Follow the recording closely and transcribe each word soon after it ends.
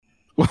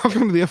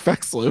Welcome to the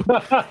effects loop.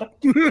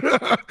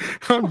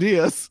 I'm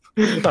Diaz.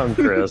 I'm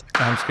Chris.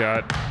 I'm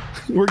Scott.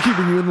 We're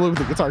keeping you in the loop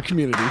with the guitar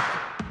community.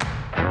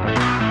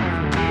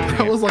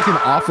 That was like an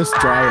Office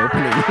dry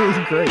opening. It was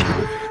great.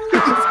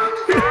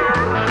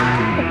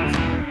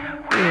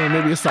 Yeah,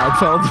 maybe a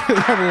Seinfeld.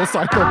 Have a little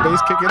Seinfeld bass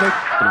kick in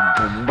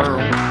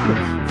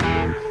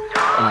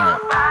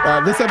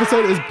it. This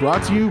episode is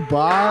brought to you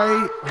by...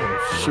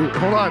 Oh, shoot.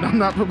 Hold on. I'm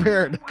not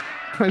prepared.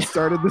 I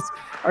started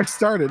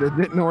and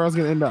didn't know where I was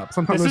going to end up.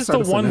 Sometimes this is the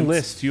one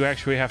list you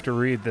actually have to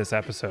read this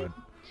episode.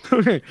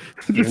 Okay.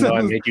 Even though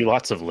I made you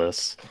lots of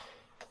lists.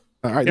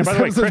 All right. Yeah, by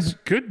the way, Chris,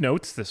 good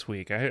notes this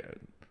week.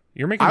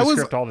 You're making the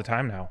script all the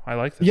time now. I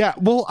like this. Yeah,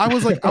 well, I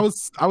was like, I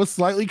was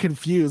slightly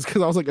confused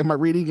because I was like, am I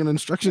reading an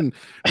instruction?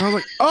 And I was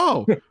like,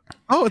 oh,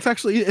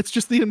 it's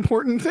just the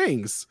important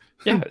things.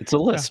 Yeah, it's a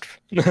list.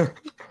 Yeah,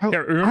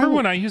 remember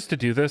when I used to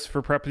do this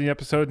for prepping the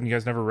episode and you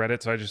guys never read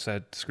it, so I just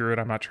said, screw it,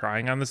 I'm not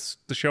trying on the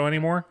show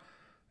anymore.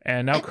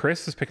 And now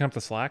Chris is picking up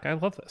the slack. I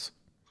love this.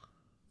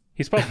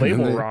 He spelled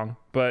label wrong,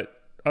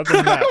 but other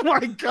than that... Oh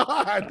my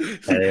God!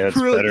 Hey, it's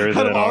really, better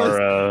than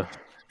our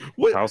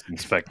house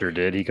inspector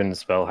did. He couldn't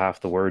spell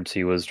half the words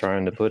he was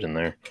trying to put in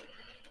there.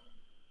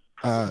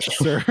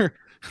 Sir,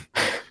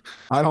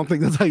 I don't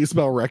think that's how you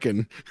spell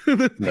reckon.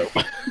 No.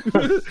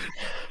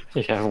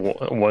 You have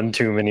one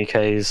too many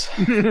Ks.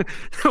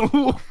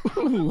 Oh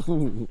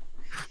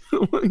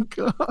my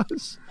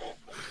gosh.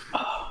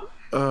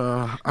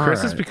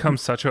 Chris has become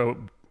such a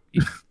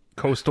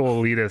coastal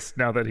elitist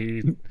now that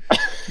he...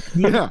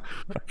 Yeah.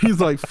 He's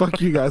like, fuck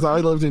you guys.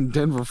 I lived in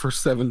Denver for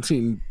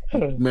 17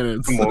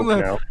 minutes. I'm woke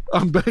now.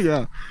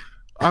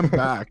 I'm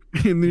back.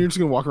 And then you're just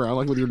going to walk around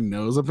like with your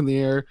nose up in the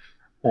air.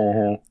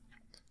 Uh-huh.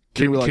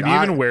 Can you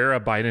even wear a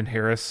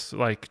Biden-Harris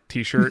like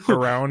t-shirt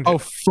around? Oh,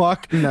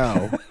 fuck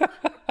no.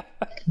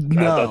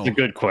 No. That's a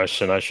good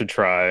question. I should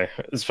try,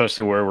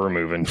 especially where we're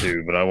moving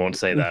to, but I won't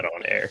say that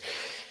on air.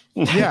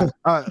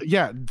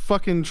 Yeah,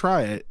 fucking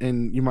try it,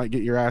 and you might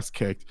get your ass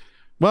kicked.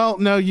 Well,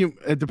 no,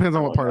 it depends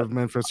on what part of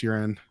Memphis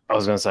you're in. I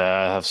was gonna say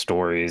I have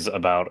stories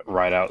about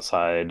right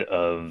outside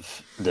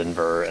of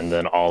Denver and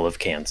then all of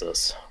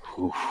Kansas.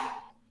 Oof.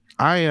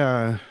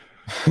 Yeah,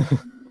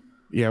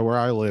 where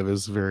I live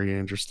is very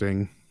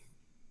interesting.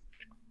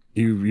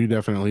 You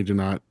definitely do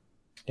not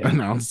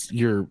announce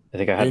your... I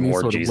think I had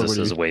more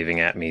Jesuses waving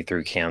at me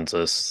through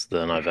Kansas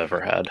than I've ever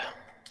had.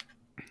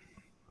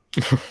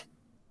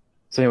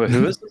 So anyway,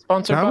 who is the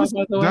sponsor by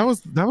the way?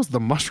 That was the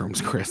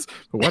mushrooms, Chris.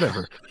 But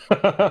whatever.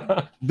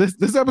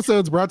 This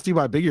episode's brought to you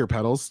by Big Ear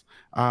Pedals.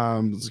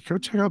 So go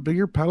check out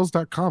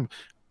bigearpedals.com.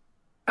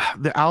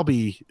 The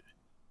Albie,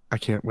 I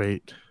can't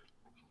wait.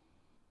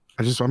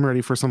 I'm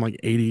ready for some like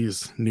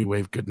 80s new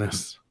wave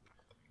goodness.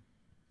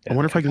 Yeah, I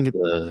wonder if I can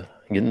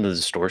getting the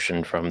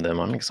distortion from them.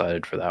 I'm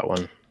excited for that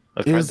one.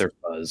 I've tried their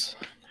fuzz.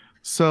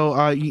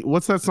 So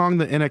what's that song?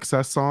 The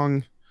NXS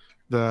song?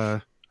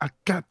 I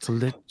got to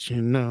let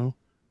you know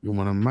you're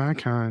one of my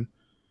kind.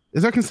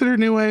 Is that considered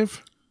new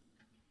wave?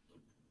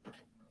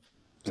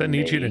 Does that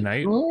Need You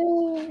Tonight?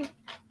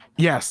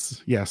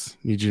 Yes.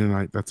 Need You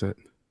Tonight. That's it.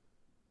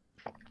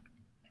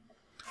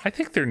 I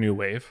think they're new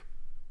wave.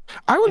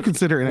 I would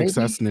consider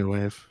NXS new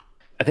wave.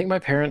 I think my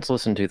parents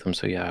listened to them,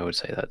 so yeah, I would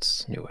say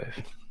that's new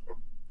wave.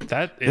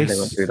 That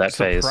is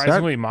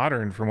surprisingly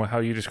modern from how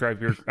you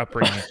describe your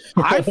upbringing.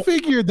 I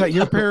figured that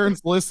your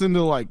parents listened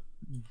to like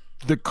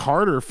the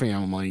Carter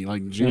family,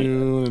 like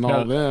June and all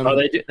of them. Oh,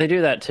 they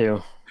do that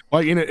too.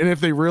 Like, and if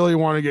they really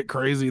want to get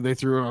crazy, they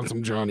threw on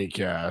some Johnny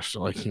Cash,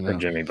 like or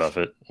Jimmy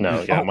Buffett.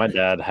 No, yeah, my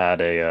dad had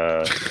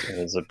it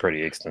was a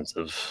pretty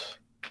extensive,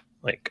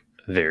 like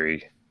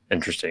very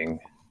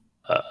interesting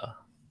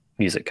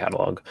music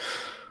catalog.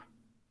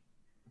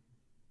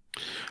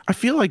 I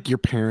feel like your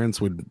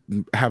parents would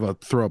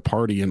throw a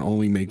party and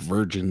only make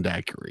virgin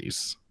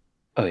daiquiris.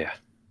 Oh yeah,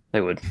 they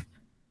would.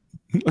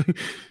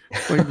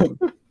 like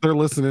they're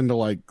listening to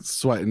like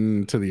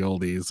Sweating to the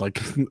Oldies, like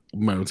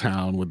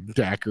Motown with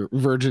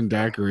virgin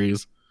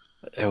daiquiris.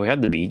 Yeah, we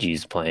had the Bee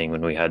Gees playing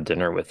when we had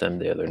dinner with them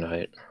the other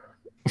night.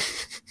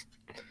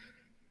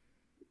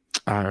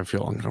 I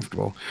feel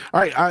uncomfortable.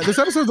 All right, this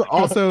episode is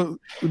also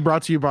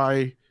brought to you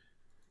by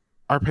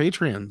our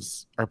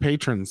patrons.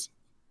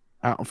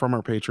 From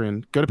our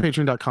Patreon. Go to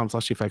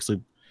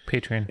patreon.com/effectsloop.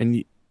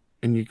 Patreon.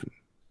 And you can...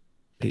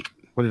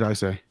 What did I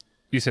say?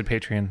 You said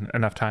Patreon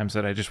enough times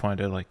that I just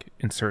wanted to like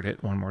insert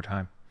it one more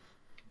time.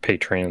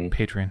 Patreon.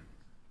 Patreon.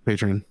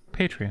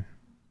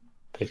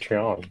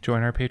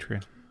 Join our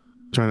Patreon.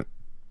 Do it.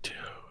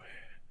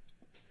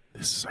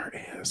 This is our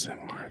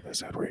ASMR. This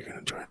is how we're going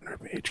to join our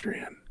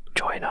Patreon.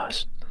 Join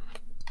us.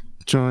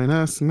 Join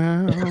us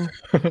now.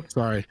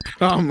 Sorry.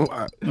 No,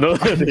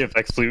 the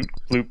effects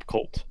loop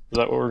cult. Is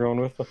that what we're going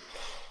with?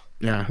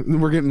 Yeah,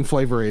 we're getting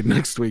Flavor Aid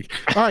next week.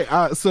 All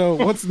right. So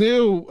what's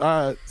new?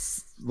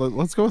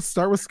 Let's go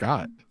start with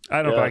Scott.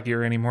 I don't buy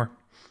gear anymore.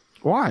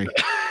 Why?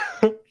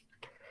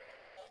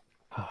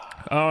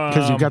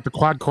 Because you got the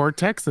Quad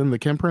Cortex and the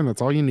Kemper, and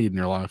that's all you need in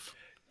your life.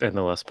 And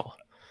the Les Paul.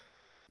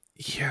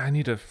 Yeah, I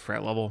need to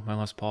fret level my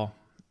Les Paul.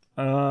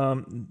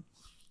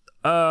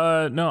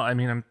 No, I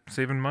mean I'm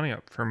saving money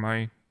up for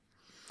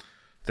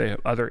the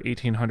other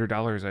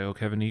 $1,800 I owe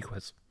Kevin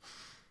Equis.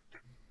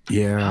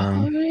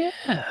 Yeah.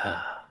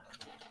 Yeah.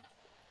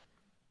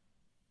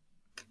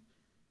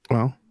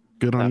 Well,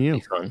 good on That'd you. be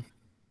fun.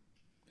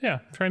 Yeah,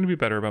 trying to be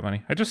better about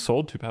money. I just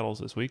sold 2 pedals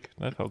this week.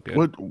 That felt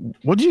good.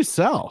 What'd you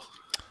sell?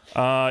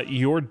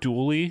 Your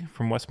dually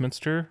from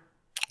Westminster,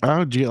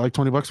 Oh, did you get like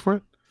 $20 for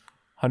it?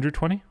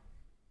 120.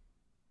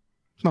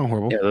 It's not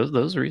horrible. Yeah,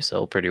 those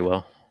resell pretty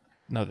well.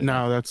 No,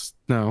 No, that's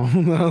no.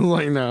 I was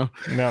like, no.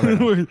 no.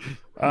 No.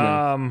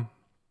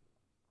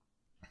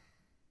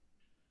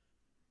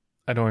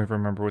 I don't even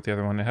remember what the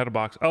other one. It had a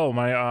box. Oh,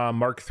 my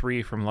Mark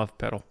III from Love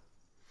Pedal.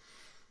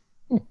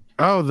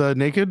 Oh, the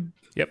naked?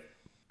 Yep.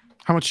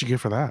 How much did you get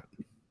for that?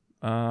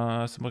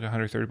 Something like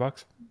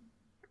 $130.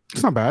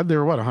 It's not bad. They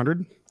were what,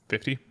 100?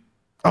 50.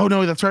 Oh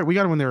no, that's right. We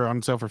got them when they were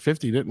on sale for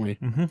 50, didn't we?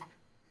 Mm-hmm.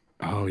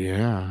 Oh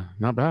yeah,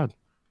 not bad.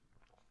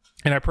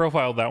 And I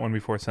profiled that one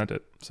before I sent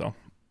it, so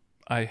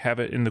I have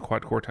it in the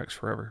Quad Cortex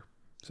forever.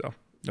 So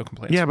no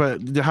complaints. Yeah,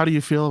 but how do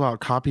you feel about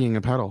copying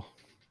a pedal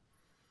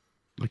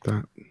like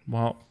that?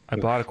 Well, I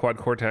bought a Quad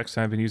Cortex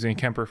and I've been using a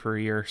Kemper for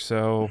a year,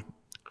 so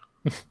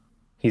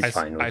He's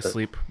fine with I it.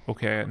 sleep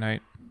okay at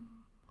night.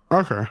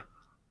 Okay.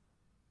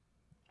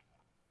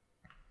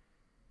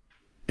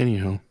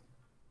 Anywho,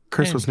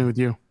 Chris, what's new with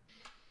you?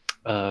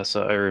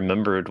 So I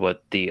remembered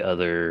what the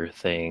other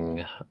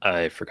thing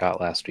I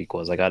forgot last week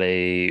was. I got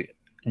a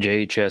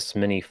JHS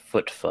Mini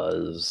Foot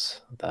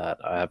Fuzz that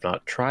I have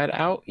not tried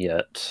out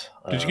yet.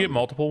 Did you get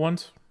multiple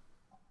ones?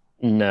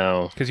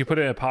 No. Because you put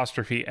an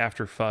apostrophe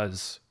after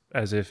fuzz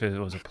as if it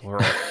was a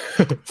plural.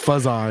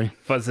 Fuzz eye.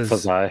 Fuzzes.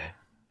 Fuzz-eye.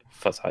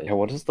 Fuzz-eye. Yeah,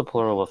 what is the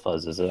plural of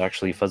fuzz? Is it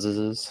actually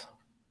fuzzes?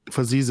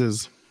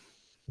 Fuzzizes.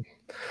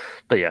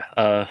 But yeah,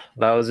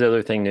 that was the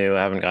other thing new.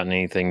 I haven't gotten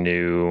anything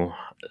new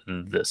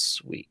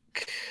this week.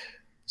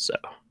 So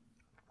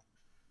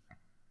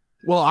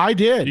Well, I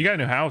did. You got a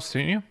new house,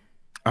 didn't you?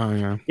 Oh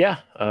yeah. yeah,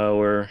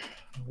 we're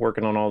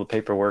working on all the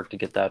paperwork to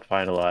get that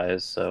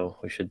finalized. So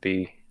we should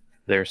be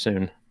there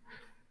soon.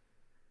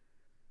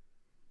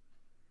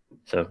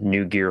 So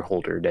new gear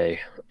holder day.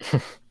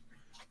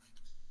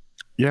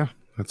 Yeah,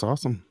 that's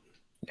awesome.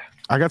 Yeah.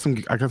 I got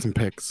some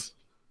picks.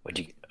 What'd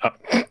you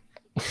get?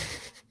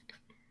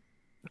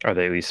 Are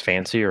they at least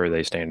fancy or are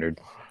they standard?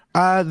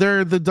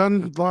 They're the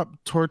Dunlop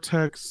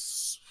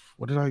Tortex.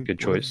 What did I? Good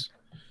choice.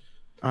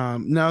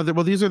 No,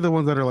 well, these are the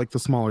ones that are like the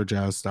smaller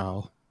jazz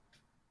style.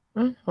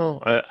 Oh,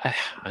 I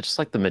just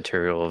like the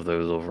material of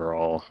those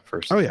overall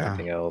versus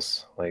everything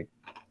else. Like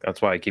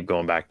that's why I keep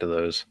going back to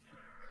those.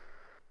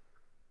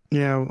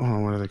 Yeah,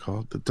 what are they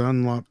called? The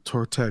Dunlop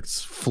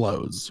Tortex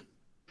Flows.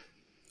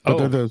 But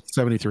they're the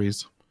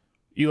 73s.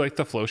 You like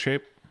the flow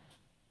shape?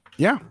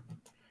 Yeah.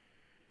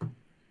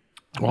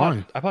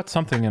 Why? I bought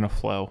something in a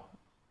flow,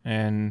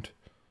 and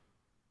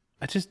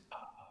I just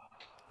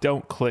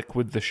don't click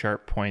with the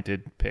sharp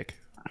pointed pick.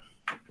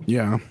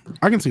 Yeah,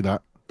 I can see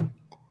that.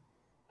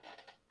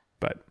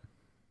 But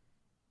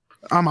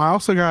I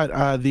also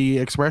got the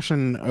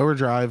Expression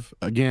Overdrive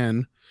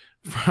again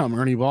from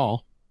Ernie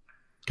Ball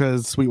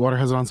because Sweetwater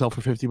has it on sale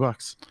for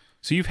 $50.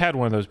 so you've had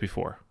one of those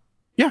before?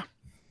 Yeah.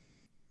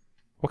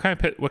 What kind of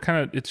pit? What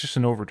kind of? It's just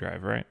an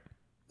overdrive, right?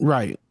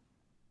 Right.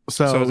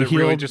 So is it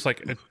really just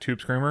like a tube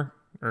screamer,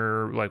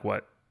 or like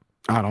what?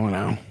 I don't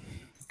know.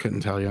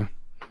 Couldn't tell you.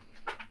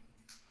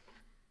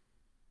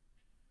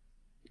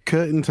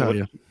 Couldn't tell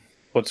you.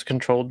 What's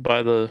controlled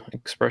by the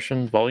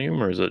Expression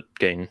volume or is it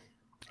gain?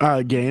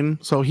 Gain.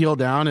 So heel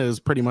down is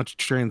pretty much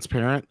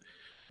transparent,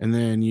 and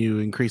then you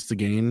increase the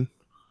gain.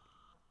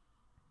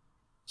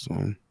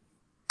 So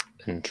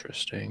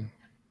Interesting.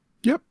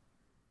 yep,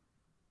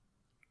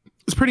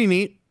 it's pretty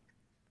neat.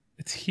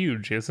 It's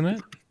huge, isn't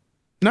it?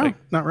 No,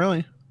 not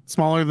really.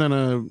 Smaller than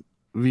a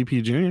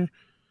VP Junior.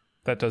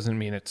 That doesn't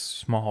mean it's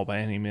small by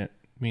any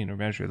mean or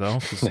measure, though.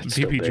 'Cause It's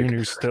still VP big. Junior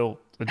is still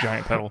a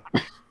giant pedal.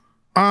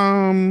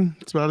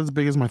 It's about as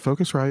big as my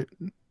Focusrite,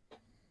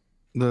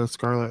 the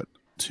Scarlett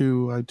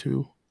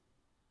 2i2.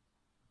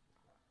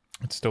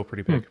 It's still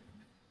pretty big.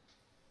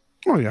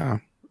 Oh yeah,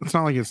 it's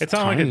not like it's It's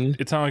not tiny. like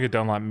it's not like a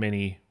Dunlop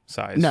Mini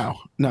size. No,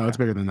 it's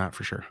bigger than that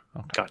for sure.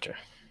 Gotcha.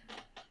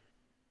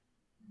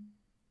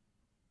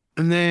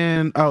 And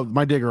then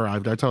my dig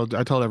arrived. I told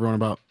everyone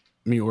about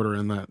me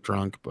ordering that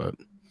drunk, but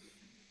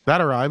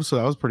that arrived, so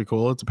that was pretty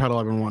cool. It's a pedal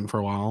I've been wanting for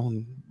a while,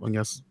 and I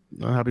guess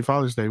Happy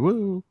Father's Day,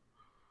 woo!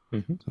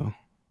 So,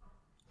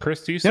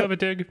 Chris, do you still have a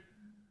dig?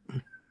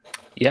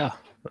 Yeah.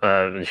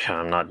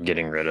 I'm not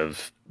getting rid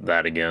of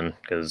that again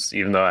because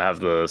even though I have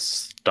the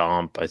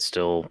Stomp, I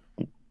still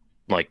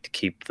like to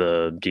keep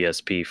the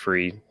DSP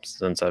free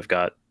since I've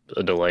got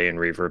a delay and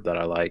reverb that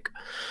I like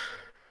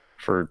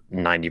for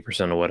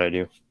 90% of what I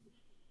do.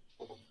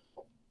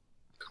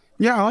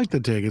 yeah, I like the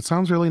dig. It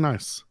sounds really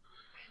nice.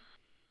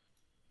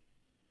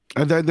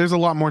 There's a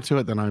lot more to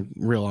it than I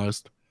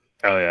realized.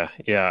 Oh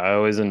yeah. I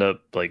always end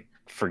up like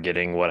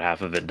forgetting what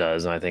half of it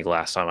does, and I think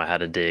last time I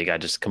had a dig, I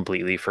just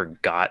completely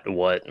forgot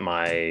what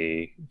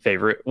my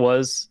favorite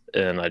was,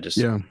 and I just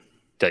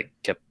like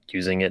kept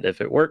using it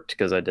if it worked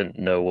because I didn't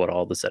know what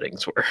all the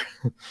settings were.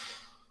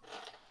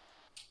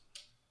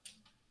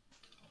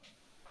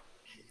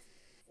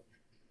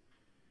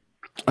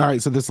 All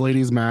right, so this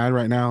lady's mad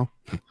right now.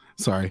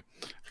 Sorry,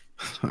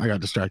 I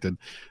got distracted.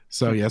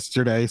 So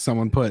yesterday,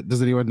 someone put,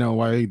 does anyone know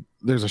why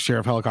there's a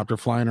sheriff helicopter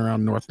flying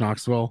around North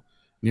Knoxville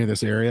near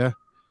this area?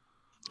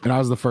 And I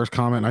was the first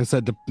comment. I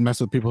said to mess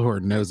with people who are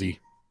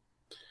nosy.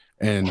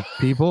 And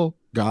people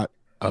got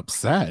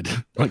upset,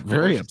 like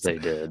very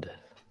upset. They did.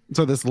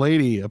 So this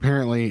lady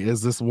apparently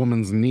is this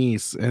woman's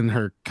niece, and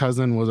her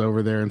cousin was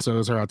over there, and so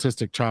is her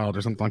autistic child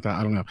or something like that.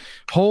 I don't know.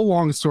 Whole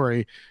long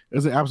story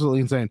is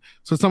absolutely insane.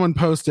 So someone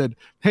posted,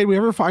 "Hey, we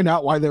ever find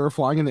out why they were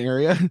flying in the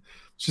area?"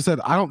 She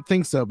said, "I don't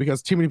think so,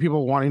 because too many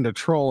people wanting to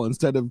troll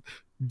instead of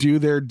do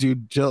their due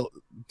diligence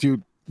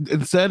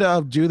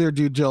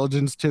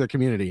to their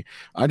community."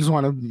 I just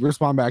want to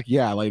respond back,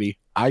 "Yeah, lady,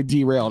 I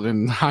derailed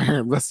an entire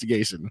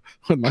investigation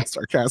with my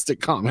sarcastic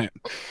comment."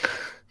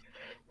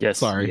 Yes,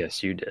 Sorry.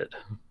 Yes, you did.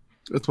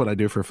 That's what I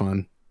do for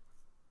fun.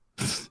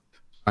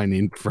 I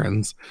need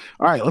friends.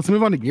 All right, let's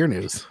move on to gear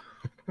news.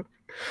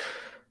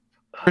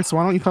 Chris,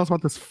 why don't you tell us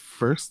about this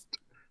first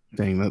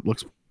thing that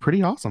looks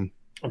pretty awesome?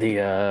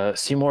 The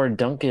Seymour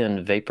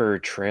Duncan Vapor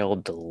Trail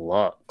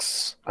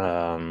Deluxe.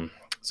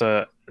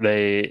 So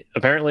they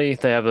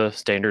have a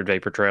standard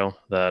Vapor Trail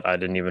that I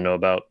didn't even know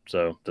about.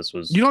 So this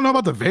was. You don't know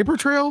about the Vapor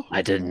Trail?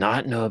 I did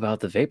not know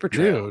about the Vapor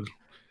Trail. Dude.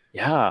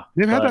 Yeah.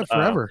 They've had that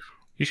forever.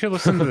 You should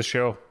listen to the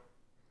show.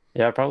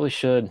 Yeah, I probably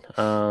should.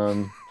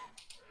 But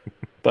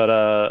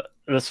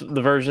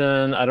the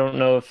version, I don't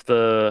know if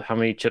how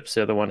many chips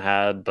the other one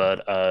had, but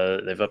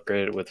they've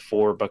upgraded it with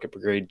 4 Bucket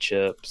Brigade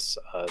chips.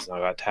 It's now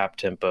got tap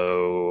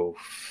tempo,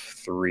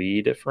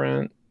 3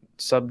 different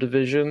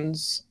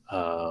subdivisions,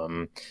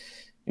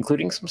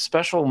 including some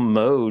special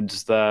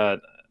modes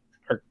that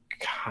are.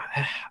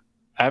 I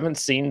haven't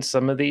seen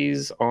some of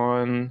these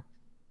on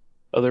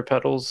other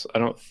pedals. I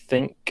don't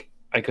think.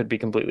 I could be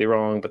completely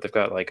wrong, but they've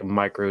got like a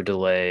micro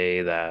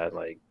delay that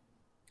like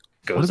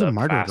goes what is up a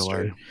micro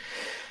faster. delay?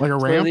 Like a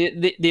ramp?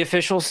 So the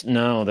officials,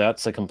 no,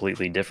 that's a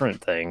completely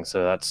different thing.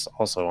 So that's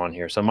also on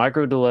here. So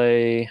micro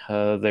delay,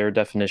 their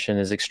definition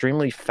is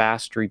extremely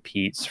fast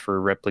repeats for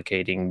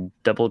replicating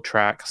double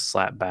track,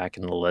 slapback,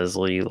 and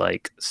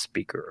Leslie-like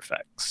speaker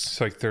effects.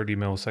 It's like 30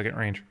 millisecond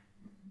range.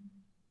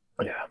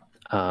 Yeah.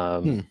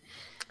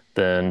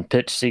 Then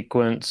pitch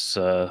sequence,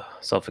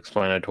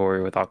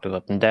 self-explanatory with octave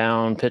up and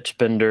down, pitch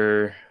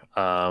bender,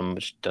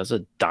 which does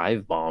a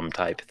dive bomb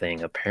type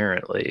thing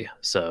apparently.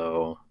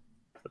 So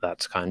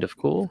that's kind of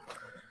cool.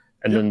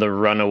 And then the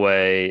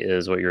runaway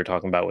is what you were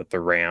talking about with the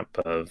ramp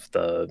of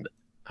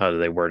how do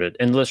they word it?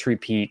 Endless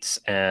repeats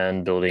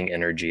and building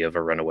energy of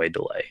a runaway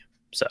delay.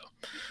 So,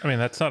 I mean,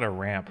 that's not a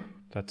ramp.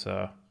 That's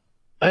oh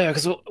yeah,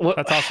 because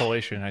that's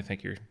oscillation. I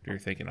think you're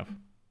thinking of.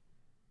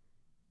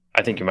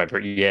 I think you might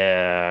be,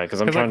 yeah,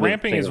 because I'm trying like to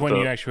ramping think is of when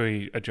you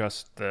actually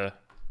adjust the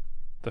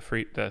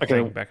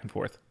thing back and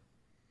forth.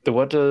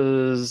 What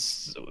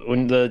does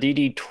when the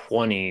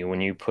DD20 when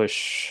you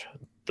push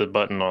the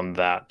button on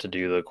that to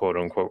do the quote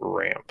unquote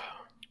ramp?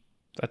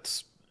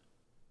 That's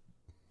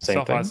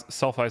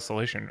self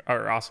isolation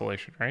or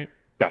oscillation, right?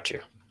 Got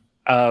you.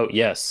 Oh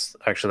yes,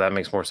 actually that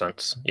makes more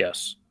sense.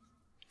 Yes,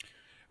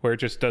 where it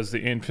just does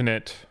the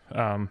infinite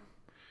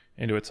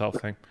into itself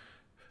thing.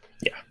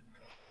 Yeah.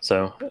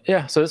 So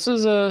this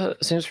is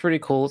seems pretty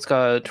cool. It's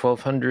got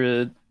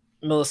 1200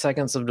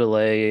 milliseconds of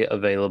delay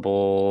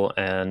available,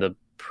 and a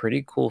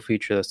pretty cool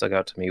feature that stuck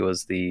out to me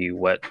was the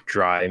wet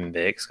dry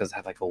mix, because it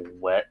had like a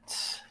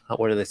wet,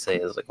 what do they say,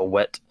 is like a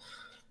wet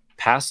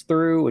pass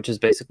through, which is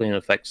basically an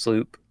effects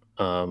loop,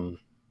 and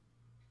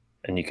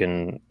you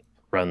can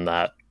run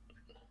that.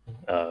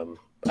 I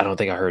don't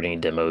think I heard any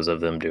demos of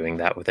them doing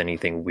that with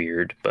anything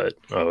weird, but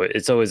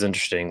it's always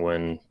interesting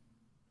when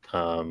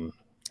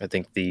I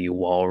think the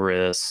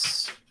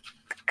Walrus.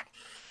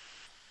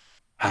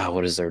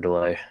 What is their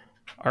delay?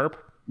 ARP?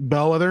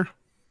 Bellwether?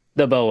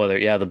 The Bellwether.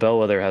 Yeah, the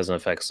Bellwether has an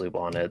effects loop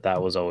on it.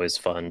 That was always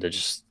fun to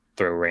just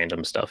throw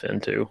random stuff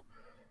into.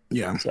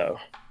 Yeah. So,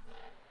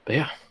 but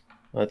yeah,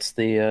 that's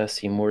the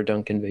Seymour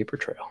Duncan Vapor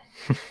Trail.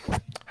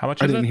 How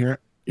much I is didn't it? hear it.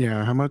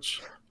 Yeah, how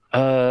much?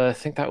 I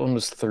think that one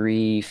was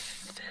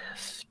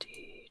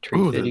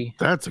 $350.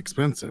 That's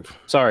expensive.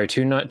 Sorry,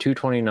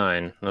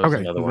 $229. That was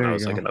Okay, another one there I you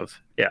was go. thinking of.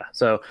 Yeah,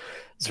 so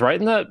it's right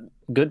in that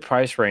good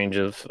price range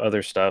of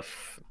other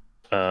stuff.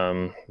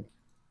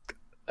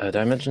 Did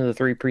I mention the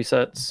 3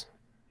 presets?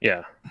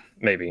 Yeah,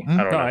 maybe. I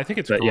don't know. I think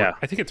it's But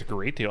I think it's a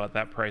great deal at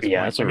that price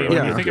Yeah, point. it's a I mean, really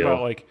when you good think deal.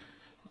 about like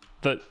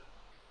the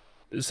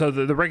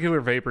regular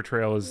Vapor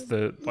Trail is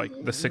the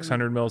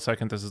 600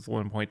 millisecond. This is the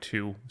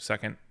 1.2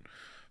 second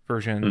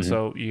version. Mhm.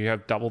 So you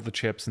have double the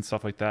chips and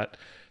stuff like that.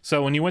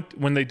 So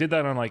when they did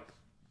that on like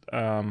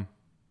a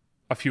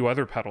few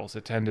other pedals,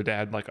 it tended to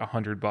add like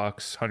 $100,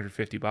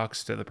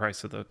 $150 to the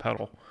price of the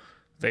pedal.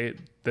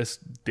 This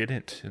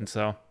didn't, and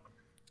so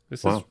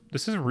this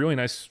is a really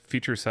nice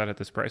feature set at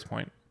this price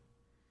point.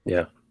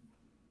 Yeah,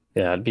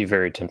 I'd be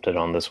very tempted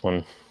on this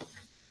one.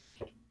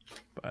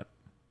 But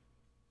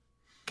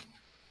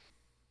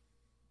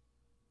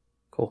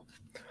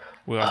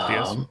We lost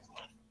Diaz.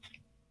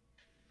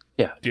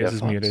 Yeah, Diaz is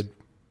thoughts? muted.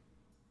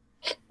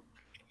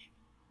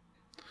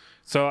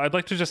 So I'd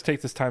like to just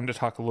take this time to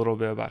talk a little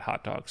bit about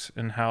hot dogs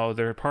and how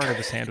they're part of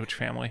the sandwich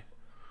family.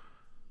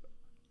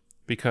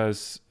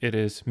 Because it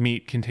is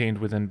meat contained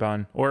within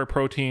bun, or a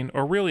protein,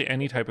 or really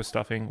any type of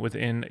stuffing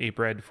within a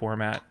bread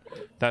format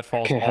that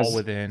falls all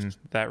within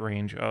that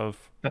range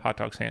of hot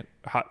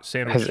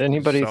sandwich. Has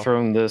anybody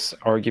thrown this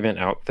argument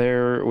out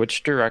there?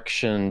 Which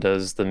direction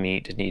does the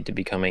meat need to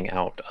be coming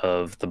out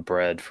of the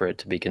bread for it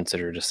to be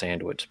considered a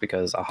sandwich?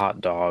 Because a hot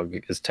dog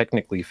is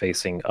technically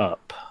facing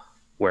up,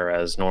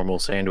 whereas normal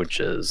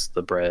sandwiches,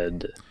 the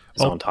bread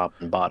is on top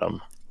and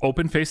bottom.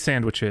 Open face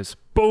sandwiches.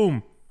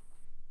 Boom.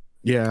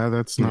 Yeah,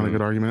 that's not a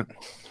good argument.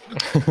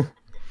 But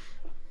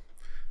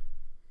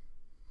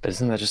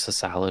isn't that just a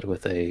salad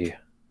with a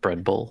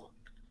bread bowl?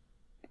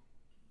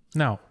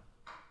 No.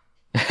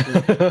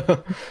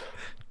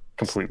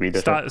 Completely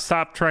different.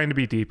 Stop trying to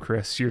be deep,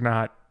 Chris. You're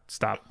not.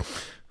 Stop.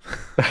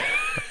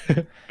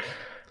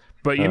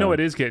 But you know it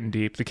is getting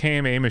deep. The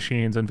KMA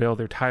machines unveiled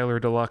their Tyler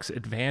Deluxe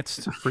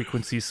Advanced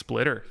Frequency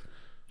Splitter.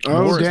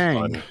 Oh,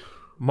 dang.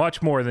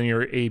 Much more than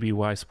your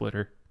ABY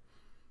splitter.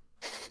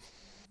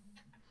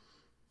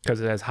 Because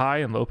it has high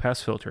and low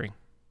pass filtering.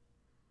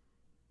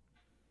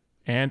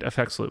 And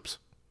effects loops.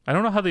 I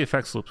don't know how the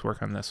effects loops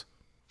work on this.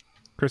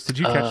 Chris, did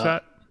you catch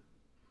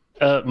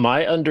that?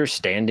 My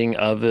understanding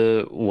of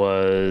it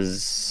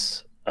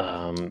was,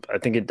 I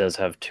think it does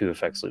have 2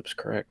 effects loops,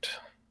 correct?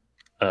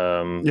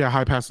 Yeah,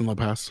 high pass and low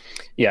pass.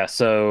 Yeah,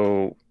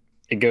 so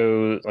it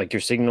goes like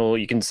your signal,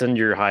 you can send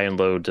your high and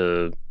low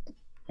to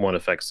one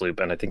effects loop,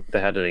 and I think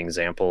they had an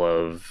example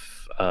of,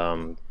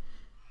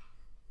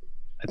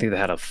 I think they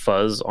had a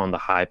fuzz on the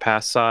high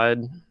pass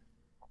side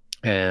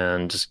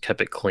and just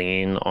kept it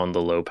clean on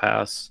the low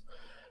pass.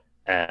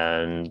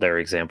 And their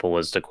example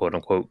was to quote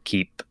unquote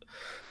keep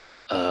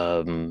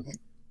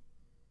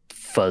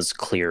fuzz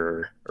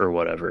clearer or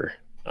whatever.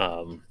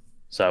 So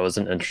that was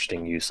an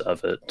interesting use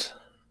of it.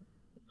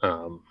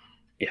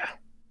 Yeah.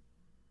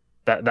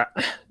 That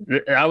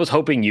I was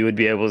hoping you would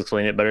be able to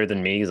explain it better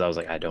than me, because I was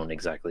like, I don't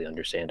exactly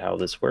understand how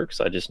this works.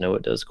 I just know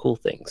it does cool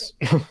things.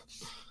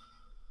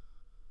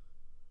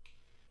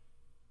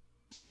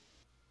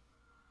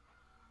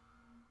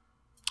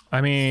 I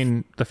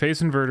mean, the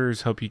phase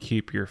inverters help you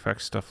keep your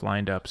effects stuff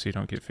lined up so you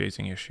don't get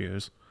phasing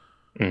issues.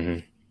 Mm-hmm.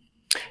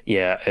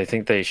 Yeah, I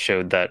think they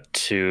showed that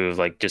too,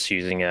 like just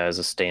using it as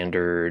a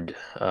standard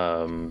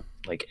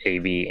like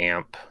AV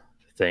amp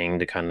thing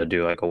to kind of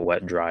do like a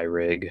wet dry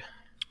rig.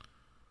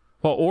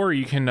 Well, or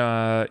you can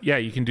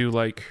you can do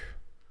like,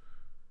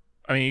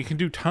 I mean, you can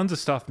do tons of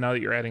stuff now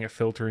that you're adding a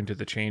filter into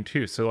the chain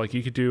too. So like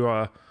you could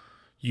do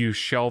you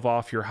shelve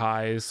off your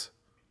highs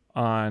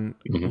on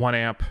 1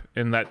 amp,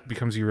 and that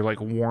becomes your like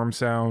warm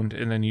sound,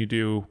 and then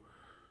you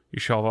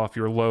shelve off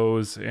your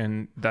lows,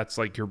 and that's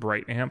like your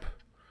bright amp,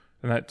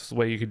 and that's the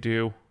way you could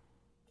do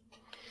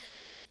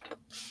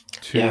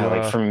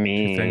like for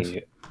me,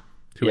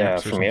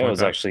 I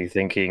was actually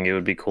thinking it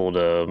would be cool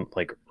to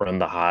like run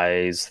the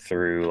highs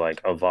through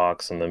like a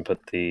Vox and then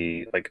put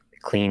the like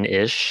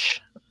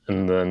clean-ish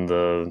and then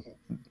the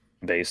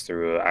bass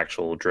through an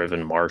actual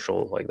driven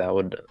Marshall. Like that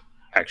would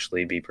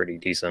actually be pretty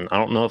decent. I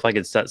don't know if I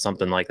could set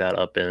something like that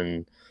up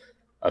in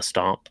a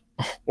Stomp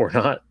or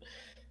not,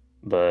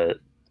 but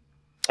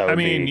I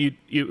mean,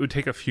 it would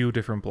take a few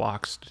different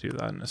blocks to do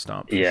that in a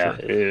Stomp. Yeah,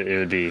 sure. It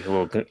would be a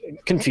little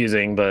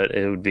confusing, but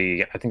it would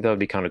be. I think that would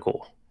be kind of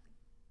cool.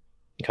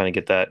 You kind of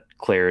get that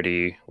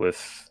clarity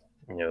with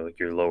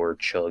your lower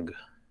chug.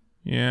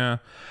 Yeah,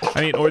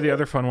 I mean, or the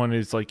other fun one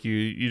is like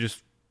you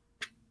just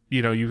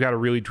you've got a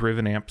really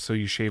driven amp, so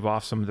you shave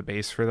off some of the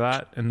bass for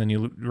that, and then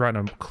you run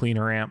a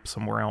cleaner amp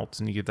somewhere else,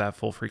 and you get that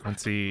full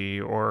frequency.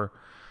 Or,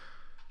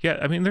 yeah,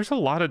 I mean, there's a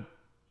lot of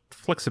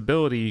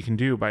flexibility you can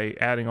do by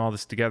adding all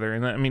this together.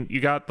 And I mean,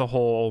 you got the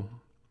whole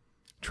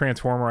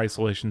transformer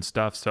isolation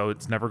stuff, so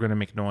it's never going to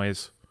make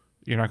noise.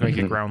 You're not going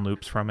to get ground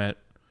loops from it.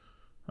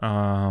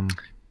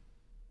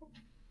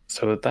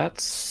 So with that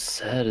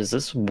said, is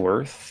this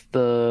worth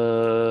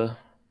the?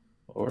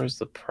 Or is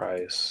the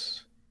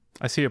price?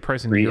 I see a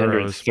price in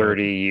euros.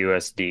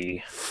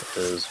 $330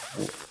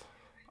 USD.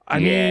 I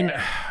mean,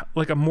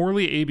 like a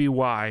Morley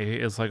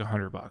ABY is like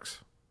 $100.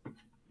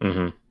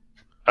 Mm-hmm.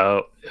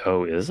 Oh,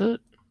 is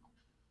it?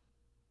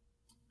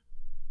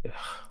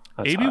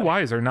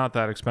 ABYs are not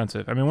that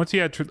expensive. I mean, once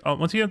you add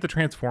the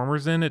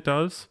transformers in, it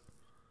does.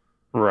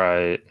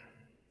 Right.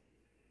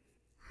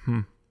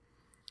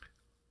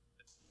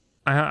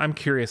 I'm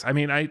curious. I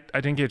mean, I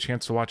didn't get a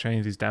chance to watch any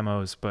of these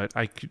demos, but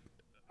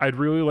I'd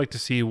really like to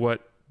see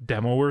what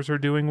demoers are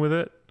doing with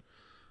it.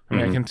 I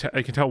mean,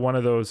 I can tell one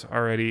of those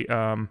already.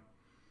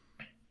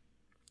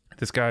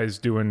 This guy's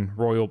doing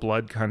Royal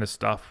Blood kind of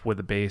stuff with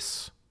a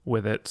bass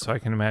with it, so I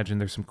can imagine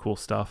there's some cool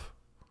stuff.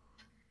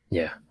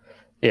 Yeah.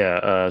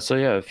 So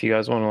yeah, if you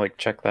guys want to like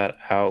check that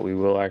out, we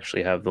will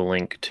actually have the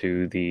link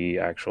to the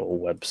actual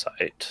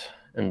website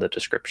in the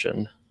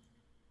description.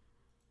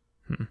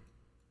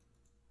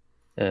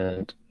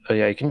 And Oh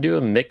yeah, you can do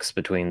a mix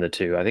between the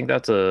two. I think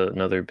that's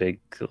another big,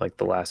 like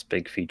the last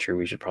big feature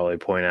we should probably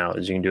point out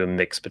is you can do a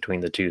mix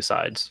between the two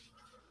sides.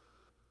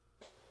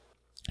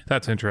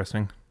 That's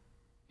interesting.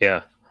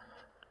 Yeah.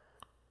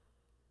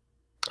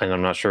 And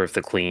I'm not sure if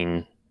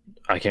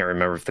I can't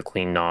remember if the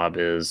clean knob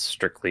is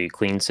strictly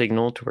clean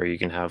signal to where you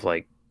can have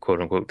like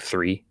quote unquote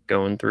 3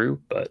 going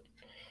through, but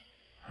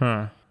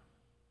Huh.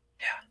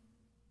 yeah.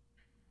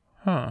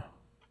 Huh.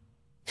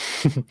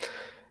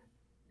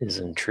 Is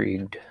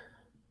intrigued.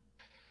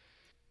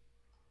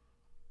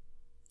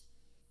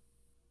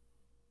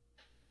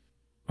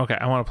 Okay,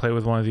 I want to play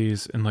with one of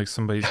these in like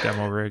somebody's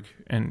demo rig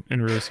and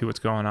really see what's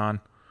going on.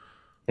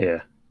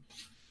 Yeah.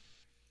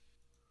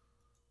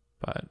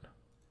 But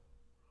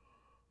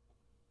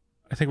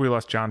I think we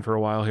lost John for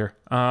a while here.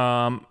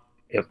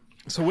 Yep.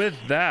 So with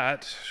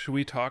that, should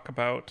we talk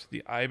about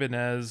the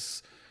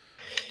Ibanez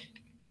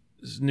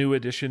new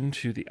addition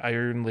to the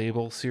Iron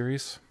Label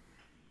series?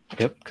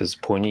 Yep, because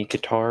pointy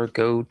guitar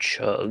go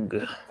chug.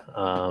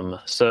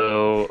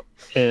 So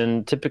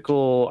in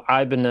typical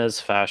Ibanez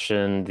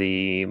fashion,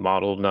 the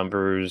model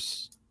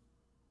numbers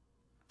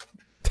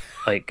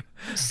like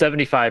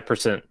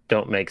 75%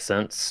 don't make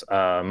sense.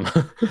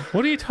 What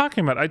are you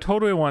talking about? I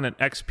totally want an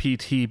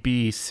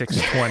XPTB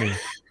 620.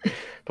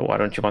 But why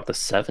don't you want the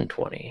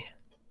 720?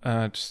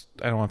 Just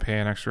I don't want to pay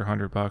an extra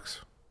 $100.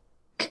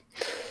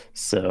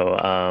 So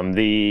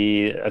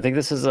I think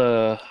this is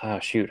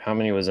how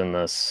many was in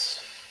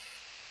this?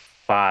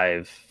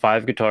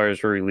 Five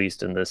guitars were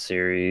released in this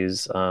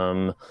series.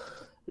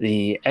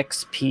 The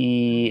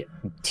XP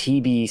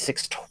TB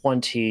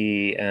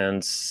 620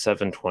 and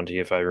 720,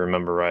 if I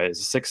remember right,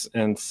 6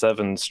 and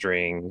 7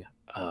 string.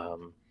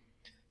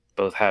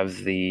 Both have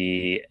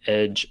the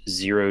Edge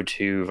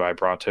 02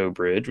 vibrato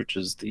bridge, which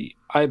is the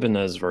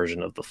Ibanez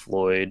version of the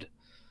Floyd.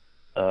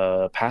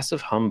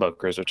 Passive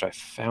humbuckers, which I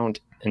found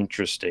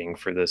interesting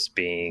for this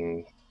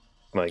being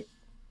like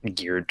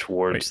geared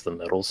towards the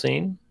metal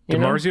scene. The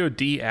Marzio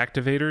D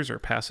activators are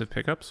passive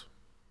pickups.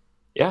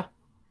 Yeah.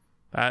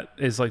 That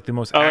is like the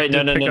most active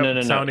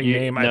pickup sounding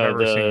name I've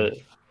ever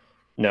seen.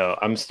 No,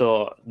 I'm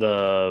still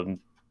the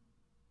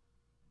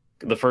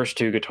first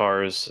two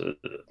guitars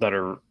that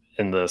are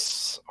in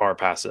this are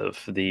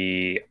passive.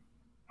 The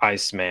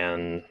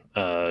Iceman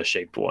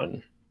shaped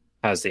one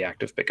has the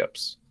active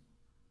pickups.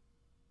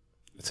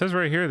 It says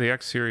right here the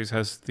X series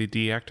has the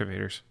D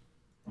activators.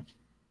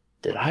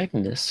 Did I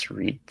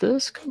misread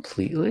this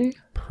completely?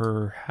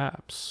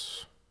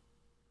 Perhaps.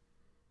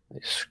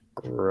 Let me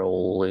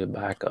scroll it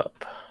back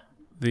up.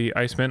 The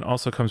Iceman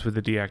also comes with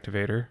the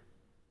deactivator.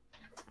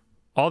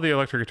 All the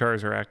electric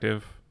guitars are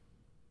active.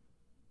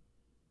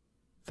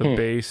 The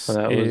bass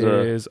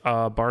is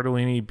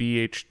Bartolini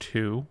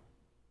BH2,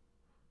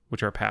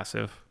 which are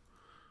passive.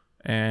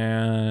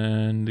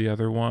 And the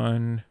other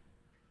one...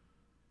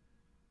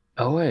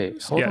 Oh,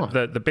 wait. Hold on.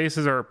 The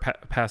basses are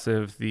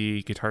passive.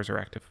 The guitars are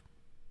active.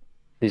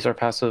 These are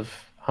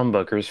passive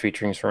humbuckers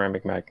featuring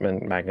ceramic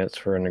magnets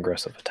for an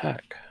aggressive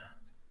attack.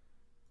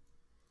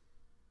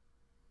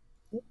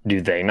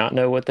 Do they not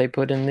know what they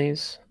put in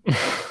these? Well,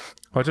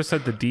 I just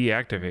said the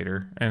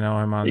deactivator, and now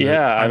I'm on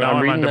I'm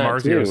on the that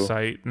Marzio too.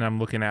 site, and I'm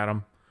looking at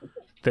them.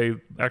 They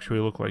actually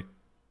look like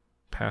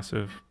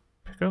passive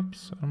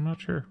pickups. I'm not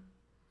sure.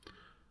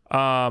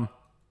 The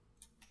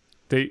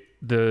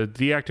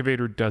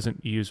deactivator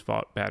doesn't use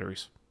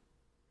batteries.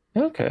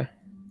 Okay.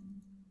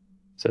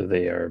 So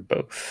they are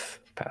both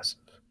passive.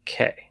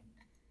 Okay.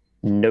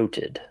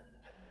 Noted.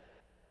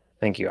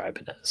 Thank you,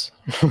 Ibanez.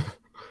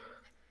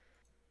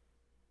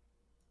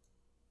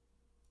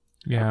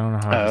 Yeah, I don't know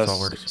how this all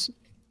works.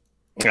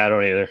 I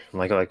don't either.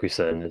 Like we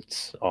said,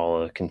 it's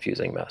all a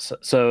confusing mess.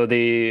 So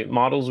the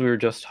models we were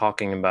just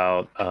talking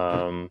about,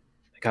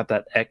 got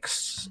that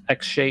X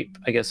shape,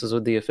 I guess is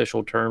what the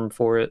official term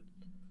for it.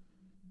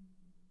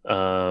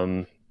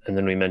 And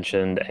then we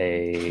mentioned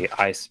a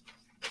ice.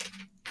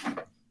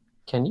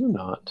 Can you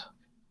not?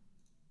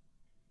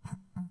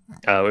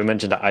 We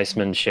mentioned an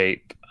Iceman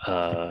shape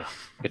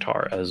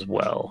guitar as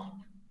well.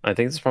 I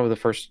think it's probably the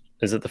first.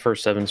 Is it the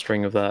first 7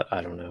 string of that?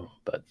 I don't know,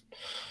 but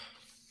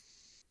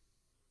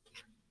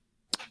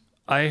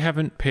I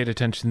haven't paid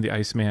attention to the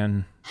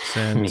Iceman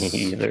since me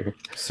either.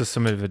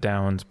 System of a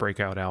Down's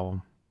breakout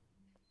album.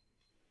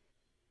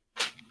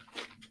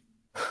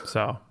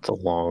 So It's a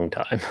long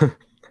time.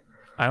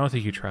 I don't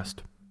think you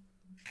trust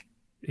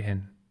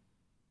in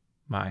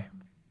my.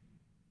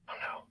 Oh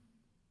no!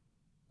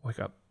 Wake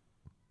up!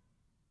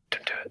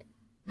 Don't do it.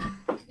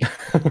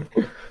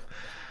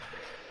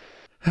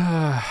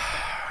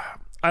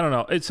 I don't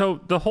know.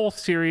 So the whole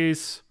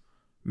series,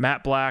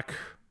 matte black,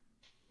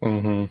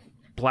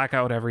 black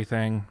out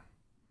everything,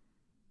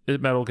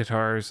 metal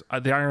guitars.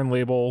 The Iron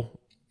Label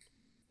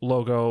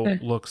logo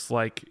looks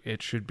like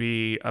it should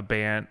be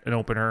an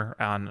opener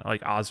on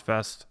like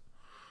Ozfest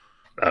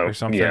or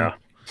something. Yeah.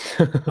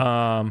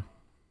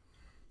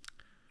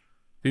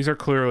 These are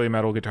clearly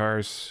metal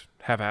guitars.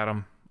 Have at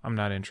 'em. I'm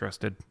not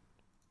interested.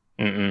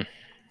 Mm-mm.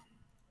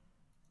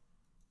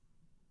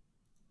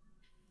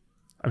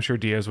 I'm sure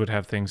Diaz would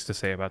have things to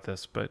say about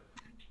this, but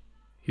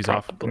He's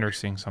Probably. off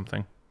nursing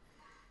something.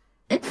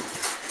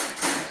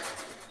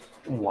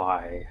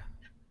 Why?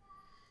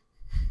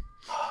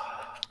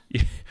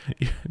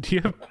 Do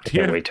you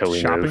Can't wait till have we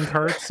shopping move.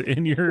 carts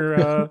in your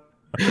No,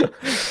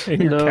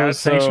 cat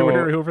so,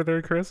 sanctuary over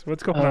there, Chris?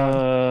 What's going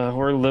on?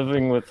 We're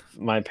living with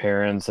my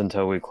parents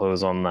until we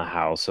close on the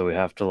house, so we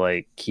have to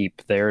like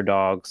keep their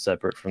dogs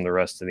separate from the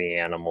rest of the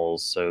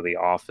animals. So the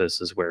office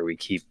is where we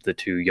keep the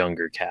 2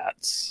 younger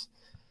cats,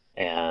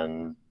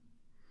 and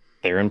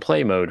they're in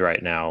play mode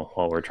right now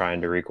while we're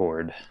trying to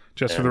record.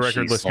 Just for the and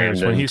record, she's listeners,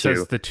 slammed when he into-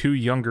 says the 2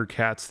 younger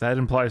cats, that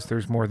implies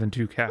there's more than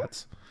 2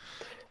 cats.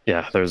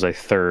 Yeah, there's a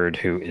third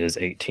who is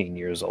 18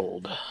 years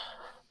old.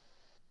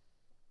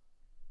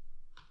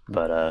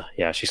 But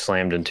yeah, she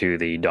slammed into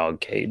the dog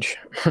cage.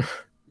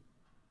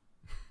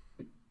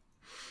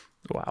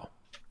 Wow.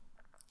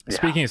 Yeah.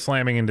 Speaking of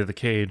slamming into the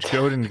cage,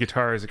 Godin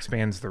Guitars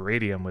expands the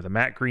Radium with a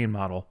matte green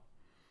model.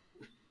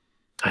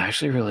 I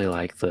actually really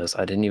like this.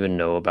 I didn't even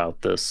know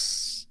about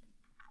this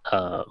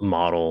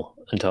model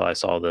until I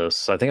saw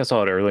this. I think I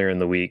saw it earlier in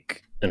the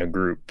week in a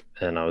group,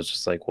 and I was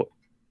just like,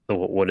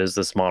 what is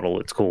this model?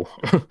 It's cool.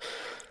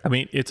 I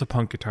mean, it's a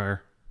punk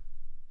guitar.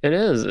 It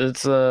is.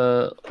 It's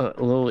a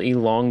little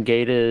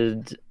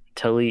elongated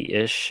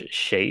telly-ish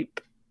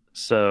shape.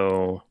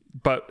 So,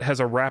 But has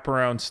a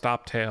wraparound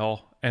stop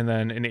tail and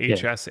then an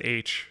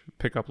HSH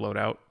pickup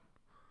loadout.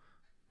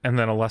 And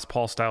then a Les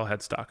Paul style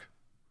headstock.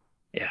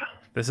 yeah.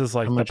 This is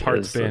like How the much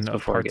parts is this bin of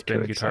before I parts get too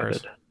bin guitars.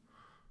 excited?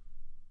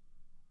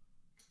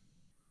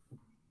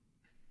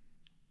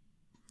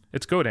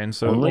 It's Godin,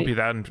 so it Only- won't be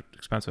that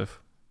expensive.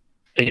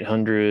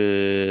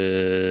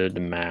 800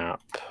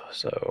 map.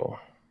 So,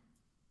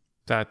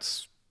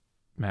 That's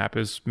map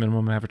is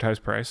minimum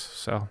advertised price.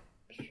 So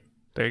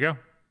there you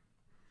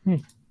go.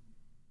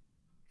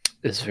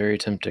 it's very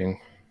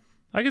tempting.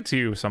 I could see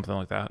you with something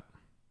like that.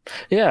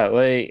 Yeah,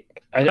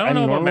 like I don't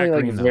know about normally Matt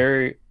like Green, though.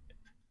 very.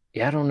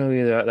 Yeah, I don't know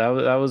either.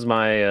 That was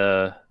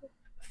my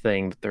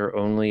thing. Their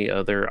only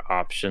other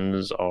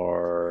options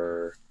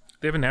are,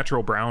 They have a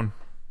natural brown.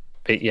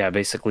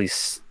 basically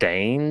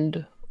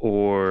stained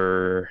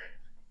or.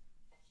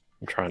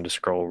 I'm trying to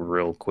scroll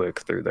real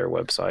quick through their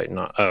website.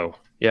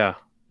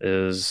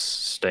 Is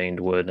stained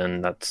wood,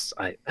 and that's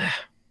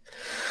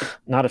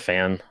not a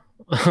fan.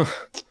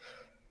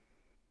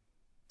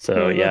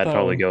 So Yeah, I'd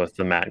probably that, go with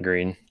the matte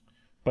green.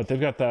 But they've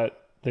got that.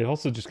 They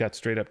also just got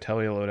straight up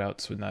telly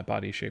loadouts in that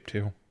body shape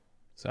too.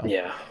 So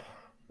Yeah.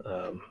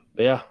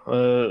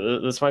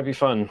 This might be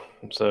fun.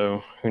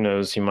 So who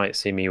knows? You might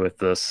see me with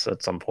this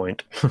at some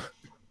point.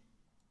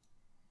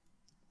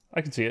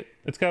 I can see it.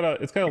 It's got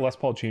a Les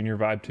Paul Jr.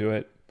 vibe to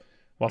it,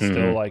 while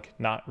still like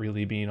not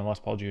really being a Les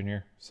Paul Jr.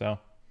 So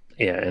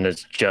Yeah, and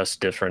it's just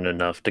different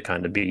enough to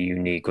kind of be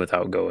unique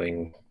without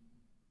going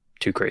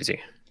too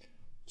crazy.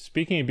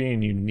 speaking of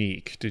being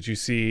unique, did you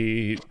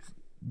see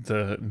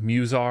the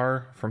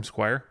Musar from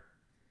Squire?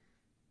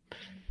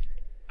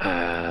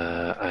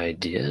 I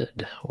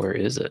did. Where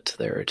is it?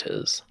 There it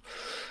is.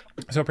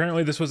 So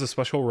apparently this was a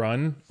special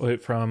run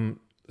from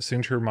a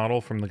signature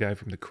model from the guy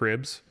from the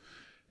Cribs,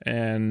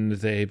 and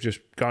they've just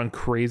gone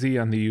crazy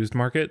on the used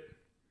market.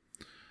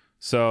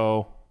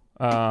 So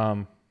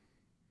now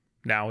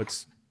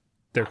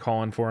they're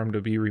calling for him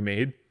to be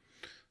remade.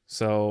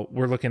 So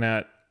we're looking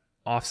at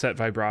offset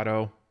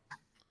vibrato,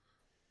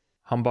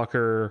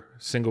 humbucker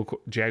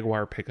single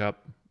Jaguar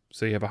pickup.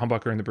 So you have a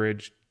humbucker in the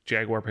bridge,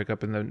 Jaguar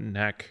pickup in the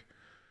neck.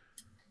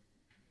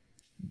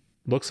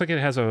 Looks like it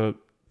has a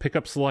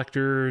pickup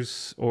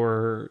selectors,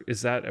 or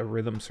is that a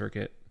rhythm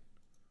circuit?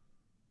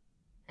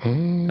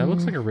 That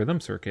looks like a rhythm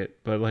circuit,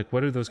 but like,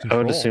 what are those I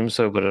controls? would assume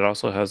so, but it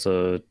also has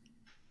a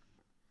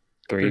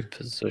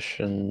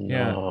 3-position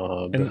Yeah.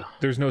 knob. And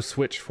there's no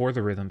switch for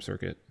the rhythm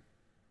circuit.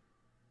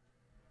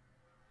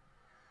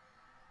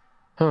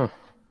 Huh.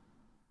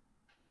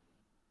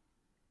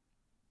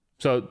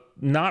 So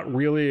not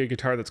really a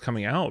guitar that's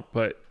coming out,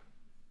 but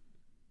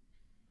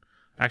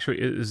actually,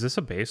 is this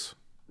a bass?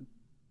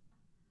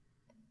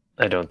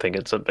 I don't think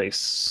it's a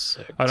bass.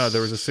 Oh no,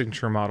 there was a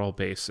signature model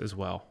bass as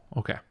well.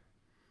 Okay.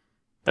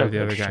 They're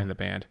the other guy in the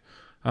band.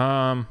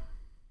 Are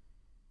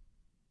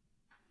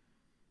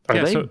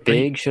yeah, they so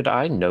big? Should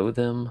I know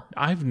them?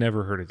 I've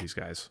never heard of these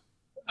guys.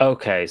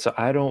 Okay, so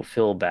I don't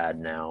feel bad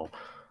now.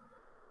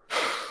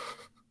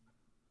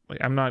 Like,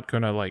 I'm not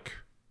gonna like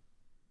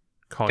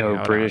call you Go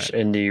out British on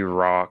it. indie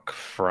rock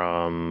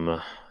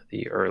from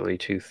the early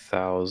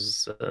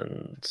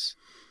 2000s.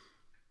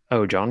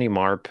 Oh, Johnny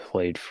Marr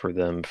played for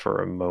them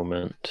for a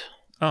moment.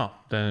 Oh,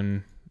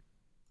 then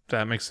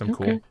that makes them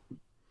Okay. cool.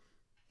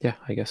 Yeah,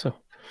 I guess so.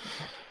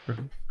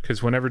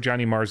 Because whenever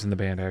Johnny Marr's in the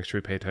band, I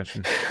actually pay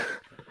attention.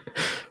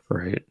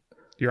 Right.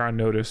 You're on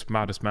notice,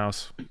 Modest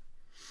Mouse.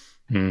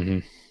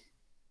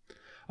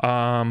 Mm-hmm.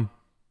 Um,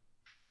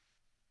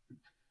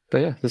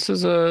 But yeah, this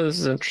is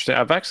interesting.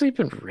 I've actually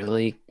been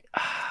really,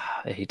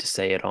 I hate to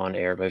say it on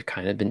air, but I've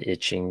kind of been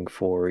itching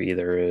for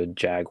either a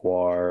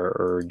Jaguar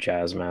or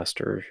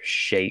Jazzmaster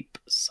shape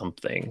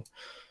something.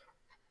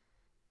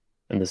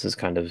 And this is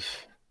kind of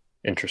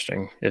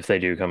interesting. If they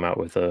do come out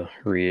with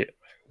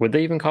would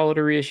they even call it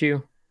a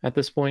reissue? at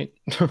this point.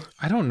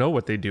 I don't know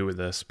what they do with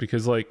this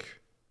because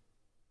like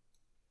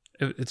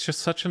it's just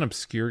such an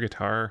obscure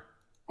guitar.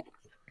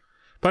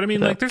 But I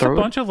mean, like, there's a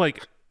bunch of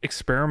like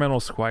experimental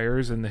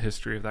Squiers in the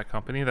history of that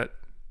company that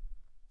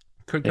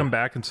could come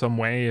back in some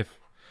way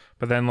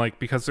but then like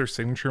because there's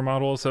signature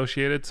model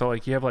associated, so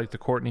like you have like the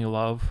Courtney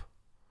Love,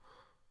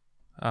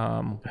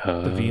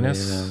 the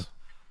Venus,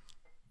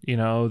 you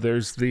know,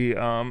 there's the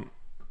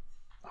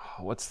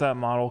what's that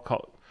model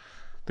called?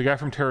 The guy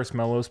from Terrace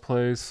Mellows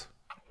plays.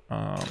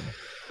 That's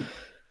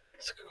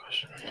a good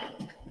question.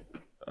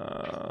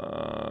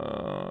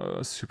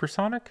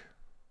 Supersonic?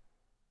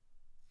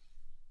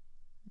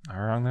 Am I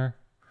wrong there?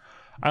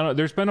 I don't know.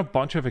 There's been a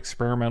bunch of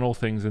experimental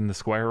things in the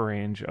Squier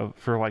range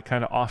for like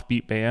kind of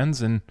offbeat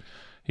bands, and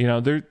you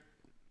know,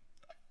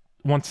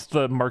 once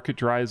the market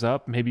dries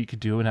up, maybe you could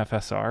do an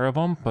FSR of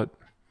them, but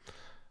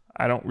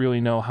I don't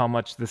really know how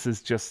much this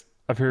is just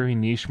a very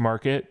niche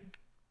market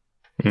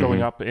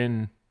going up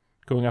in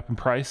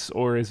price,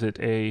 or is it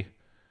a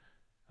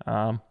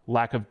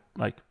lack of,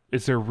 like,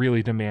 is there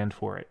really demand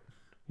for it?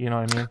 You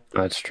know what I mean?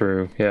 That's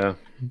true. Yeah.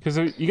 Because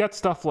you got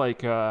stuff like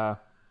the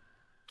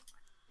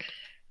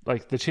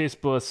Chase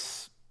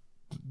Bliss,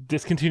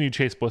 discontinued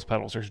Chase Bliss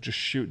pedals are just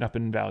shooting up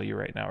in value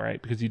right now,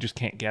 right? Because you just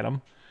can't get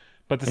them.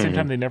 But at the same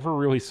time, they never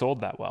really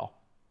sold that well.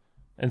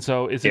 And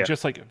so is it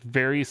just like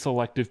very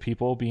selective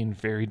people being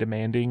very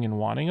demanding and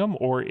wanting them?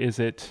 Or is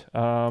it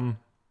like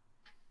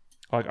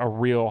a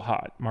real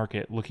hot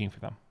market looking for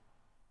them?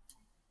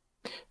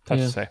 Tough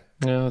to say.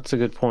 Yeah, that's a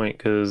good point.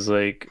 Because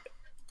like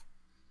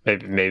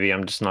maybe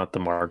I'm just not the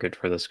market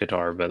for this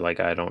guitar, but like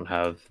I don't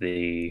have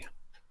the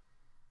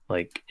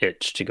like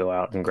itch to go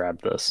out and grab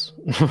this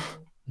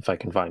if I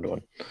can find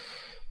one.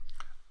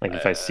 Like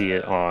if I see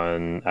it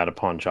at a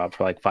pawn shop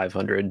for like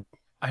 500,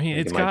 I mean,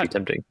 it might be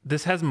tempting.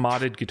 This has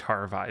modded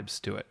guitar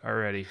vibes to it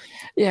already.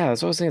 Yeah,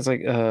 that's what I was saying. It's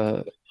like,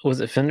 was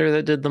it Fender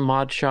that did the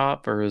mod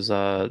shop, or was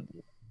yeah,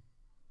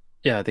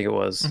 I think it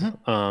was.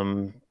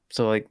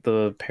 So like not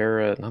the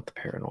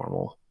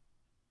Paranormal.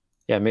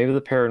 Yeah, maybe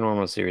the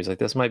Paranormal series. Like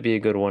this might be a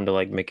good one to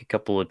like make a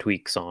couple of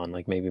tweaks on,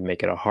 like maybe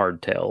make it a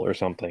hardtail or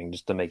something,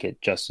 just to make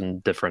it just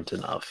different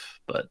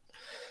enough. But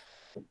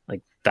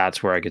like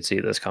that's where I could see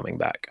this coming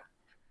back.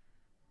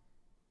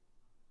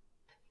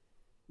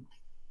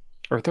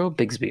 Or throw a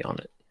Bigsby on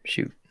it.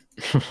 Shoot.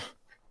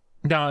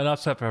 No, an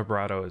offset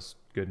vibrato is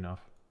good enough.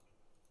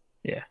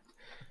 Yeah.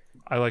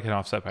 I like an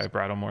offset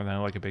vibrato more than I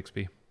like a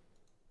Bigsby.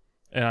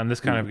 And on this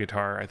kind of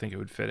guitar, I think it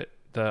would fit it.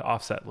 The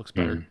offset looks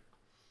better.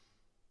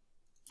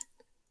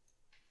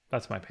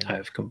 That's my opinion.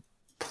 I've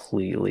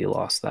completely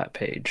lost that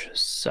page.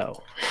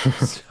 So,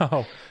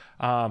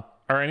 are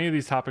any of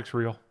these topics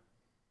real?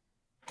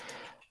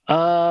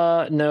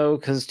 No,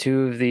 because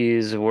 2 of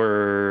these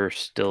were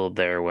still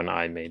there when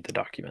I made the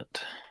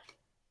document.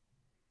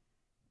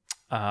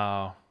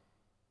 Oh.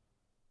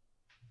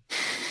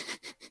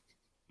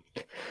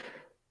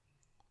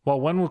 Well,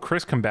 when will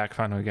Chris come back?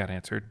 Finally got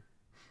answered.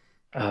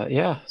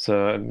 Yeah,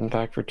 so I've been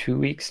back for 2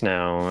 weeks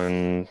now,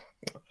 and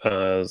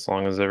as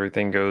long as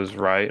everything goes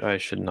right, I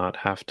should not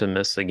have to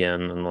miss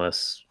again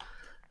unless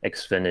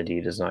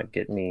Xfinity does not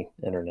get me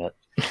internet.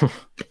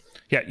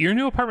 Yeah, your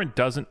new apartment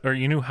your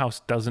new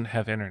house doesn't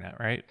have internet,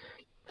 right?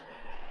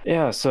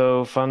 Yeah,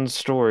 so fun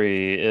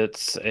story.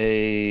 It's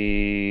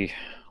the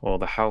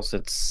house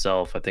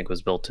itself, I think,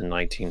 was built in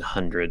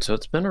 1900, so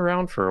it's been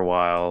around for a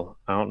while.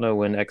 I don't know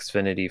when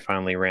Xfinity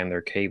finally ran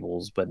their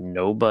cables, but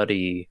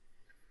nobody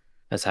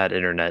has had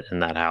internet in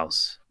that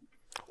house.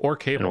 Or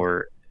cable.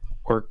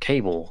 Or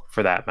cable,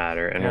 for that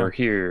matter. And we're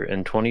here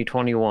in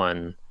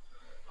 2021.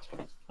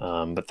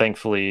 But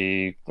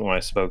thankfully, when I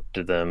spoke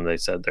to them, they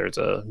said there's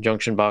a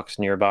junction box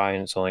nearby,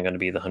 and it's only going to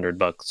be the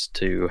 $100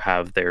 to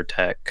have their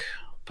tech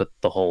put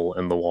the hole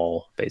in the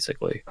wall,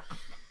 basically.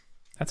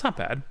 That's not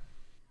bad.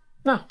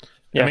 No.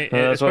 Yeah, I mean,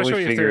 that's what we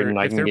figured, and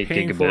I can get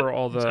paying gigabit. For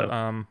all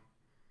the,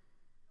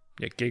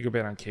 yeah,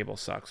 gigabit on cable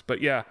sucks.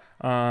 But yeah,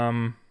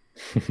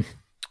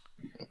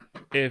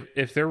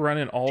 if they're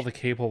running all the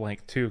cable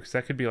length too, because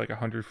that could be like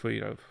 100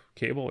 feet of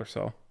cable or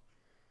so.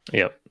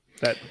 Yep.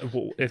 That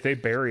if they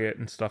bury it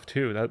and stuff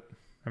too, that,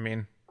 I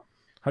mean,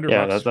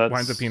 $100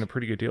 winds up being a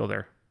pretty good deal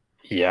there.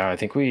 Yeah, I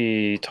think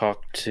we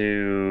talked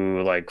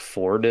to like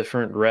 4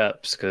 different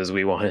reps because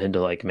we wanted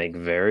to like make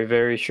very,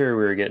 very sure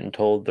we were getting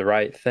told the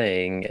right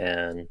thing.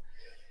 And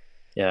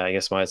yeah, I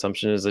guess my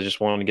assumption is they just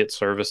wanted to get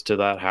service to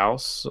that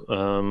house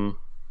for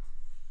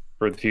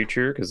the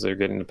future because they're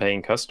getting a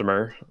paying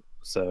customer.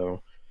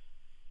 So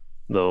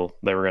they were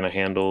going to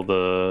handle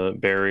the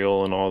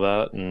burial and all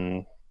that,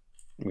 and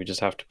we just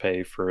have to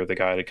pay for the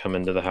guy to come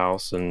into the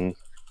house and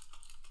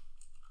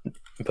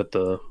put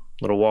the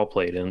little wall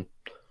plate in.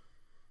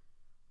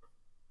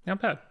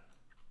 Not bad.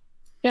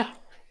 Yeah.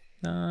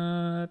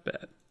 Not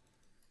bad.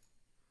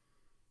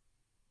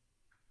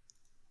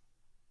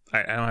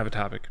 I don't have a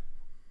topic.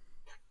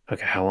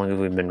 Okay, how long have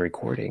we been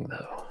recording,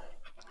 though?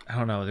 I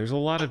don't know. There's a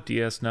lot of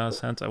DS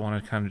nonsense I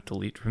want to kind of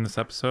delete from this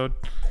episode.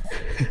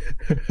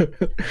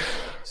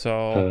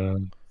 So,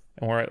 and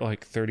we're at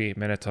like 38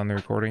 minutes on the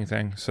recording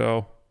thing.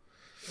 So,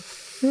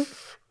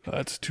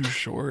 That's too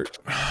short.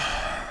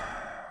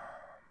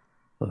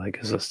 Well, I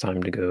guess it's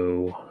time to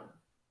go.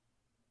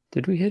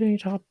 Did we hit any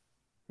top?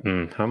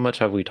 How much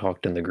have we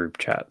talked in the group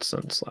chat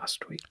since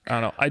last week? I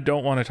don't know. I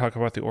don't want to talk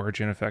about the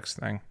origin effects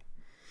thing.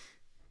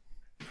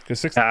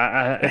 Because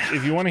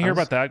if you want to hear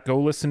about that, go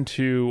listen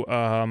to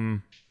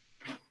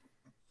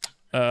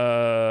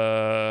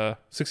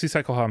 60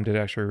 Cycle Hum did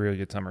actually a really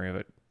good summary of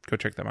it. Go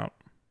check them out.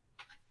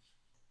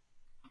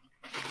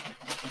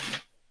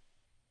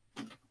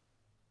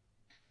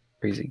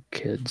 Crazy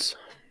kids.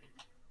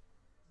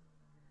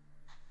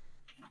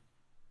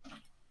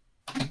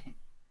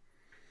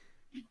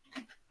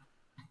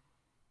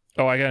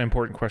 Oh, I got an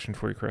important question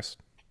for you, Chris.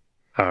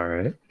 All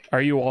right.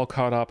 Are you all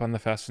caught up on the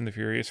Fast and the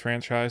Furious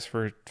franchise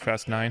for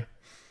Fast 9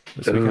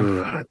 this Ooh,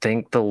 weekend? I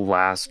think the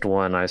last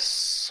one I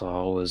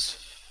saw was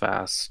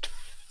Fast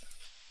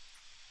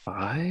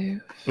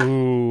 5.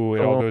 Ooh,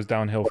 it all goes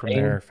downhill from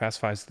there.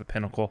 Fast 5's the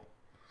pinnacle.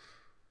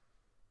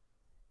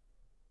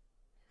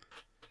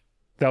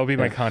 That will be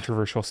my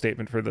controversial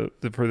statement for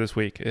for this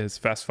week. Is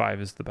Fast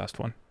 5 is the best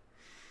one.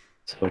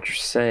 So what you're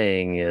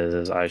saying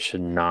is I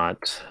should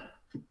not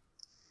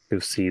go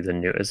see the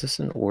new. Is this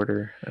in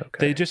order? Okay.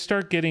 They just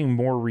start getting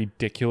more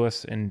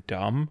ridiculous and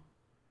dumb.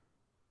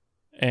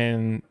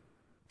 And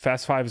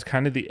Fast 5 is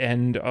kind of the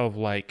end of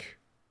like,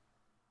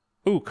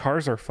 ooh,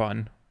 cars are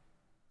fun.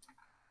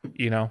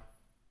 You know?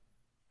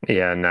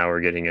 Yeah, now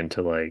we're getting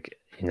into like,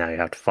 now you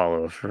have to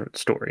follow a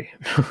story.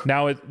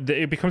 Now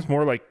it becomes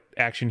more like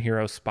action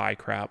hero spy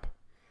crap.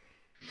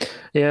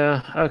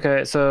 Yeah,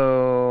 okay,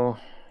 so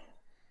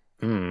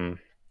maybe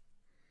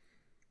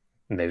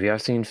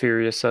I've seen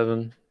Furious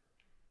 7.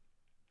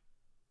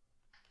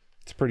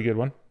 It's a pretty good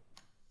one.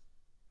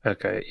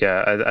 Okay,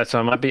 yeah, so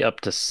I might be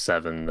up to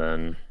 7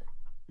 then.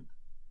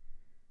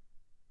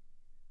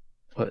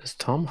 What is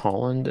Tom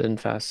Holland in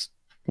Fast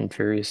and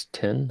Furious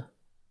 10?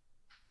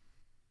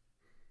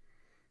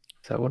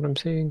 Is that what I'm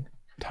seeing?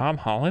 Tom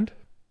Holland?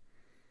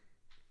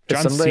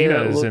 John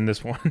Cena is in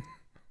this one.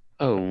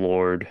 Oh,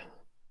 Lord.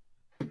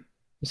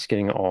 Just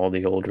getting all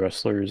the old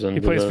wrestlers into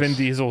He plays this. Vin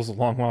Diesel's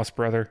long lost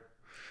brother.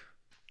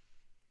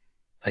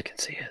 I can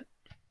see it.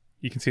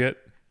 You can see it?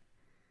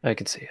 I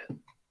can see it.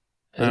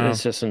 Oh.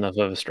 It's just enough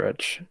of a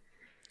stretch.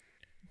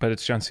 But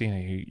it's John Cena.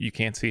 You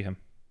can't see him.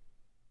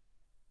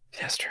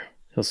 That's true.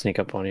 He'll sneak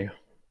up on you.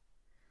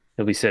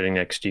 He'll be sitting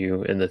next to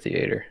you in the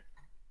theater.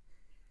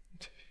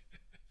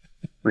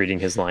 Reading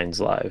his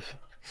lines live.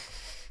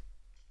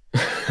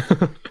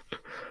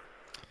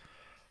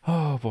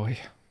 Oh, boy.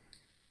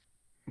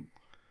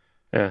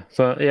 Yeah.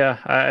 So, yeah,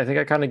 I think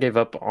I kind of gave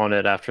up on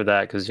it after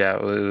that because, yeah,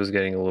 it was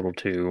getting a little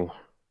too,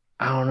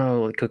 I don't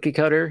know, like cookie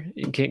cutter.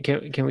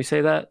 Can we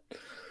say that?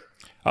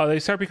 Oh, they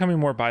start becoming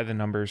more by the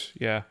numbers.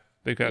 Yeah.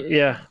 They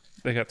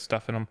got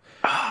stuff in them.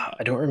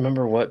 I don't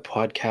remember what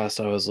podcast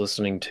I was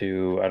listening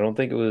to. I don't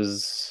think it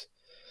was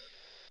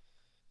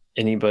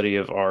anybody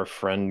of our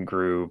friend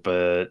group,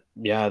 but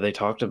yeah, they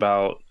talked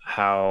about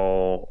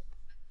how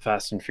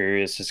Fast and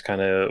Furious just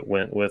kind of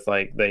went with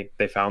like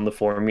they found the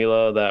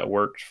formula that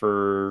worked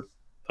for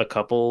a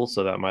couple,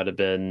 so that might have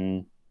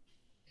been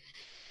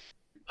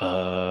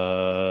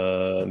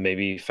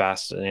maybe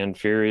Fast and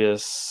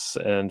Furious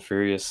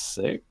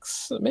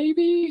 6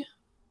 maybe,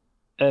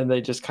 and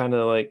they just kind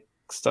of like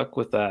stuck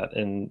with that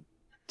and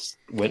just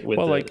went with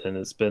it, and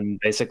it's been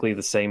basically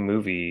the same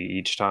movie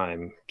each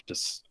time.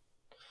 Just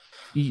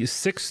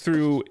 6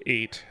 through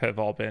 8 have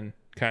all been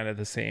kind of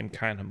the same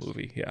kind of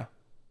movie. Yeah.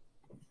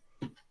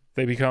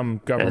 They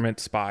become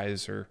government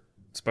spies or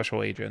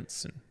special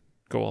agents and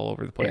go all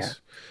over the place.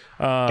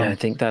 Yeah, I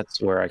think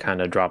that's where I kind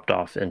of dropped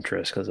off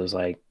interest because it was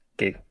like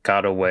it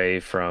got away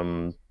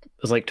from.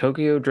 It was like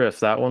Tokyo Drift.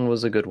 That one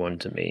was a good one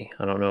to me.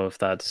 I don't know if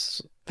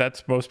that's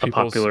most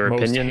people's popular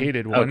most opinion.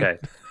 hated one. Okay.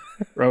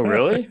 Oh,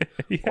 really?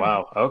 Yeah.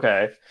 Wow.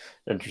 Okay.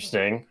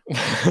 Interesting.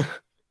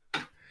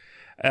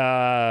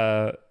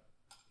 Yeah,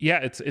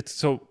 it's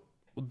so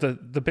the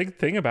big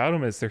thing about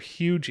them is they're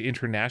huge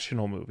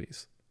international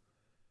movies.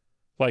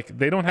 Like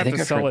they don't have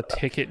to sell a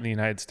ticket in the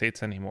United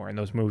States anymore, and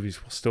those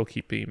movies will still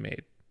keep being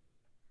made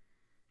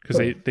because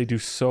they do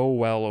so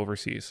well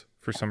overseas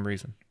for some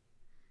reason.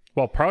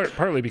 Well,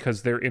 partly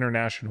because they're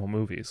international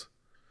movies.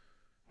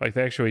 Like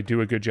they actually do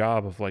a good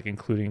job of like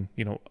including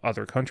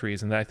other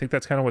countries, and I think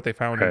that's kind of what they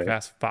found in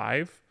Fast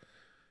 5,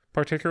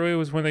 particularly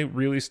was when they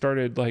really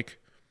started like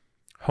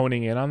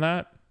honing in on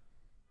that.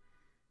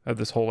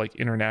 This whole like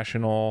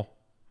international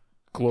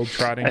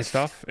globe-trotting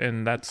stuff,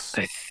 and that's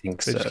I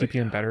think they just keep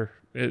getting better.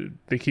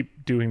 They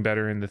keep doing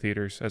better in the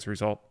theaters as a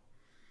result.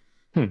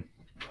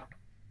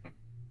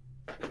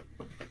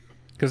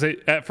 Because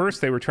at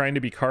first they were trying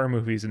to be car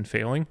movies and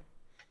failing.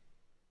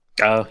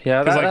 Oh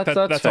yeah,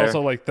 that's fair.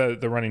 also like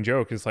the running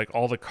joke is like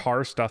all the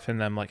car stuff in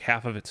them, like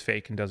half of it's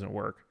fake and doesn't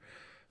work.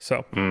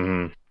 So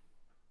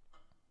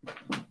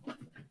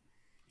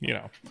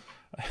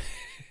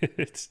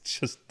it's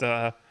just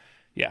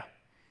yeah.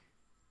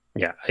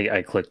 Yeah,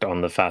 I clicked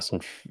on the Fast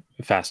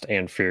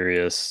and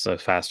Furious, so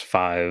Fast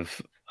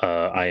 5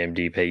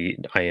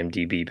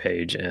 IMDb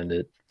page, and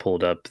it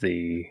pulled up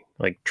the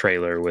like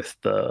trailer with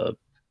the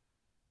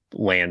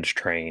land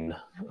train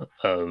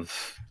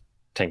of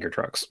tanker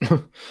trucks.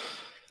 Oh,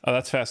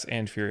 that's Fast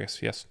and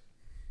Furious. Yes.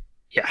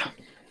 Yeah.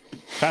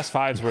 Fast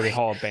 5 is where they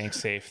haul a bank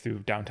safe through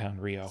downtown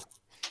Rio.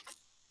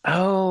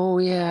 Oh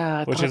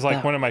yeah, Which is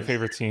like one of my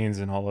favorite scenes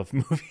in all of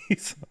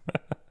movies.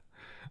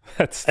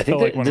 That's still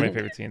like one of my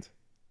favorite scenes.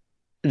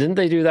 Didn't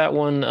they do that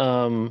one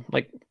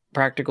like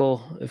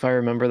practical, if I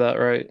remember that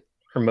right,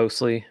 or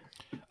mostly?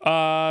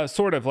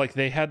 Sort of. Like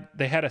they had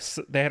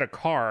a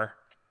car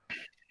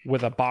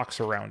with a box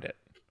around it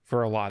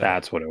for a lot of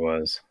That's what it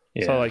was.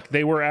 Yeah. So like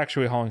they were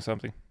actually hauling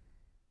something.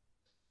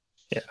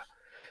 Yeah.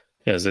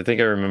 Yes, I think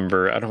I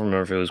remember. I don't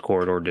remember if it was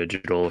Corridor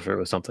Digital, if it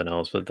was something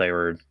else, but they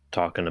were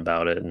talking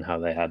about it and how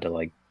they had to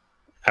like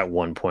at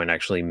one point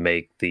actually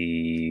make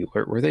the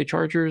were they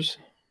Chargers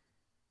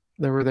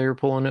they were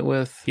pulling it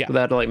with? Yeah. They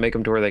had to like make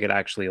them to where they could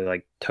actually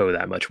like tow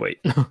that much weight.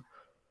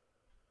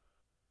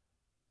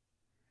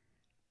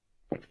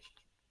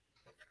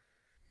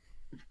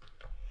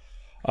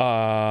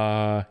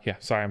 Yeah.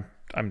 Sorry,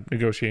 I'm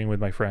negotiating with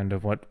my friend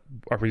of what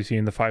are we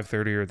seeing, the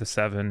 530 or the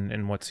 7,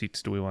 and what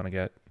seats do we want to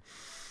get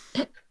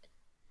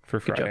for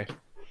Friday.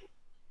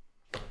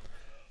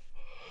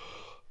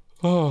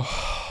 Oh,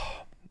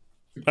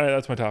 all right,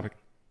 that's my topic.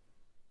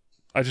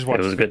 I just watched.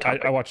 It was a good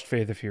topic. I watched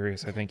Fate of the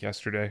Furious, I think,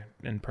 yesterday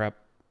in prep.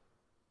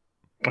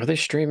 Are they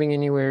streaming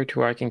anywhere to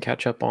where I can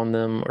catch up on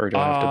them, or do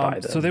I have to buy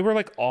them? So they were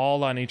like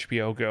all on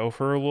HBO Go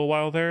for a little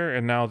while there,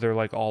 and now they're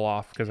like all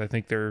off because I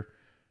think they're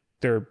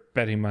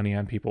betting money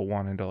on people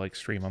wanting to like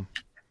stream them.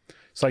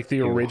 It's like the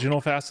original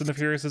Fast and the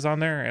Furious is on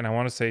there, and I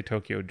want to say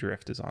Tokyo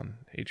Drift is on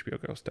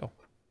HBO Go still.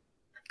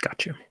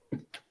 Got you.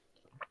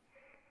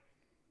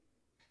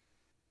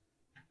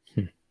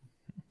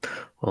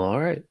 Well,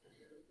 all right.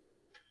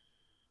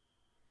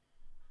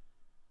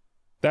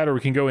 That, or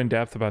we can go in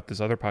depth about this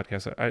other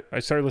podcast. I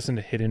started listening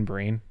to Hidden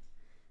Brain.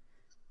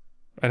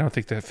 I don't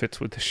think that fits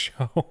with the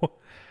show.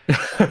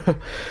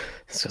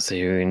 So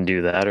you can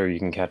do that, or you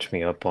can catch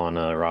me up on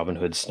Robin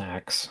Hood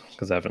Snacks,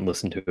 because I haven't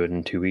listened to it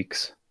in 2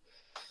 weeks.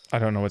 I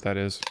don't know what that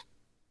is.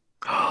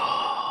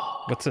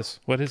 What's this?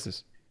 What is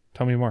this?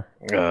 Tell me more.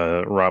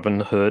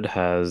 Robin Hood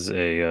has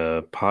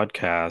a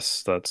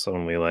podcast that's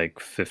only like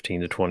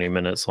 15 to 20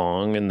 minutes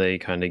long, and they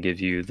kind of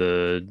give you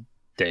the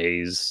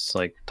day's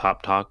like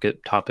top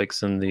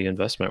topics in the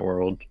investment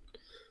world.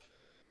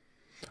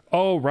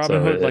 Oh,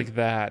 Robin Hood, like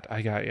that.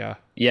 I got ya.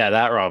 Yeah,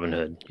 that Robin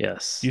Hood.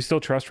 Yes. You still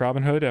trust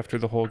Robin Hood after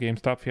the whole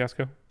GameStop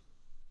fiasco?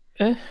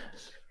 For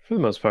the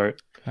most part.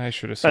 I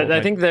should have sold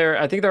I think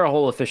their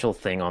whole official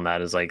thing on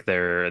that is like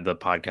the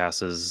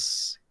podcast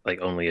is like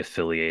only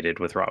affiliated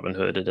with Robin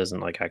Hood. It doesn't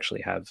like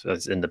actually have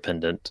it's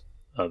independent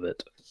of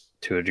it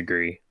to a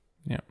degree.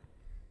 Yeah.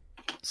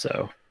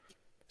 So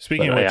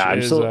speaking of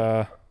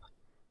which,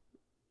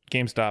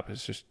 GameStop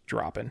is just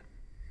dropping.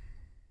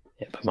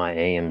 Yeah, but my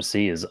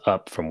AMC is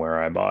up from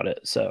where I bought it,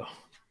 so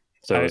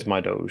is my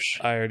Doge.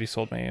 I already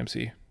sold my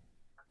AMC.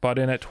 Bought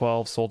in at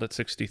 12, sold at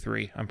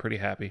 63. I'm pretty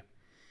happy.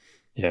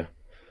 Yeah.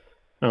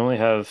 I only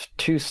have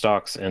 2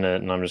 stocks in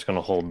it, and I'm just going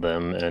to hold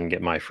them and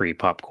get my free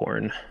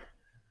popcorn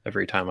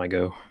every time I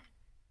go.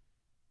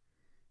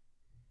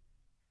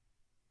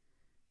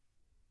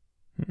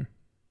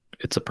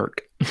 It's a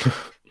perk.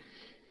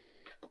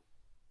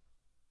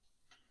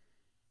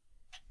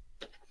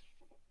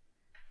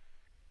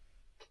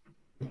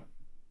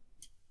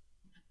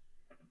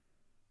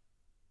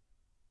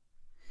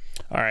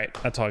 All right,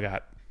 that's all I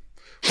got.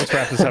 Let's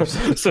wrap this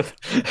episode.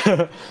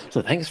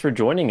 So thanks for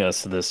joining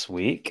us this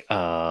week.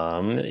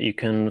 You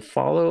can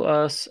follow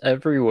us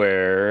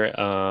everywhere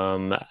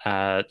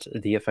at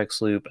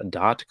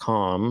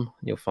thefxloop.com.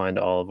 You'll find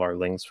all of our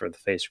links for the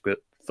Facebook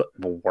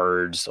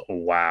words.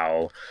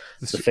 Wow.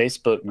 The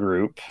Facebook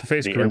group, the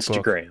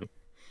Instagram, book.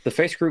 The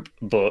Face Group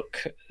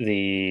book,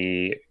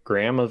 the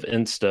Gram of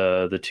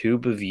Insta, the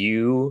Tube of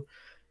You,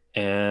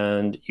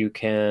 and you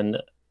can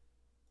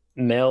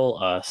mail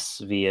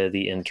us via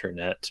the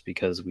internet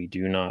because we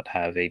do not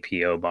have a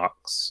PO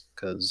box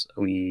because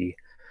I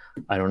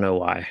don't know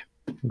why.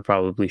 We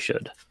probably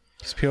should.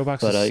 This PO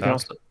box is you can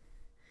also,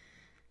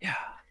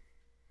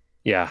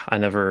 yeah, I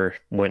never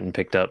went and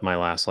picked up my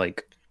last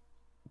like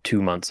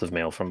 2 months of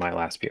mail from my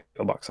last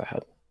PO box I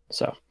had.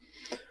 So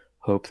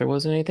hope there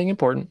wasn't anything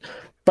important.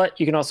 But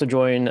you can also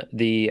join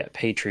the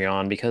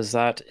Patreon because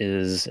that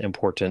is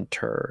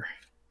important-er.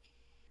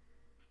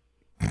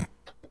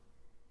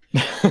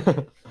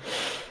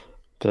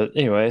 But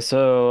anyway,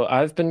 so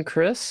I've been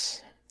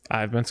Chris.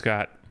 I've been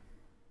Scott.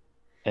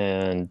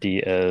 And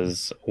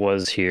Diaz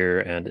was here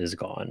and is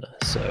gone.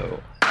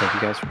 So thank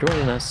you guys for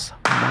joining us.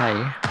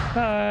 Bye.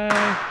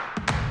 Bye.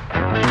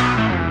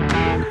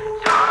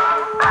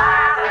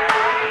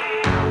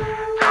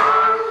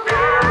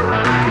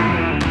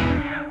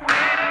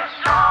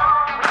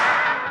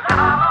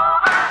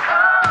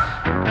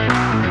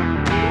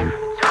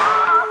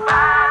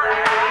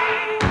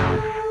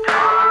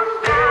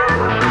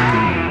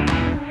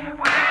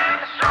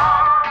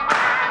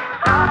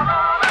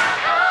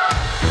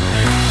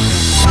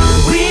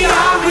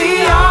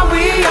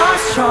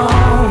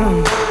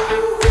 strong.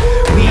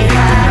 We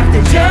have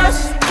to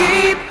just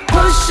keep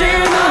pushing.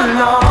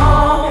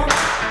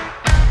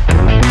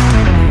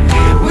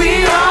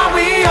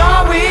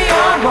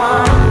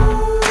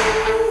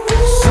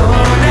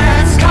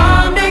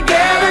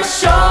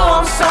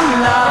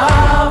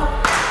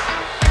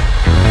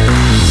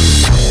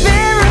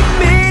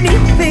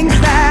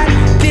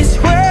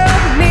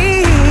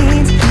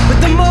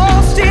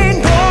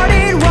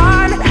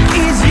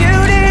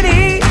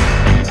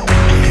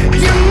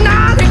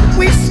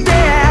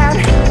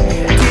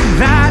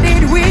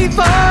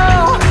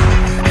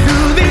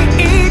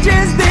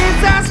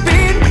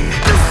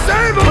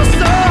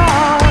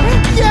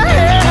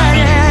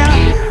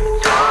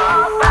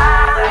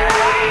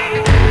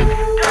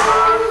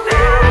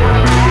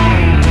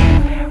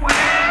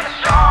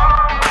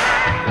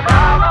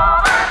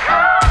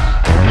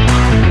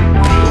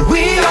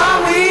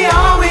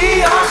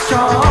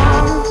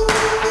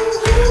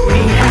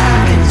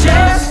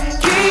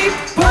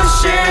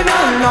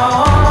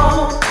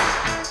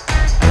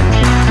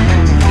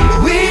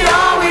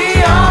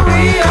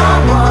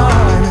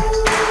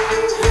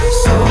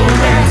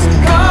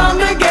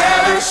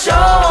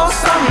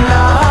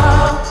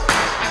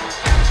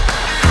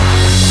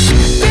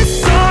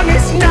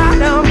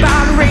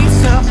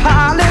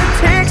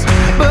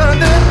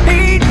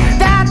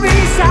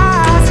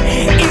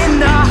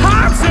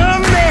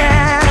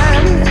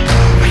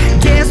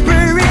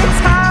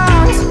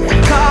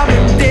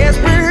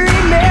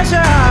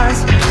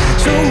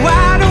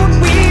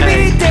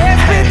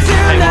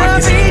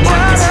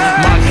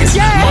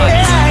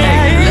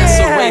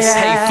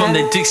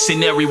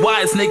 dictionary.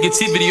 Why is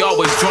negativity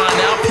always drawn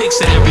out?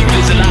 Pictionary,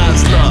 visualize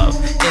love,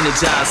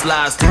 energize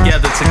lives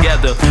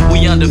together.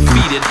 We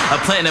undefeated, a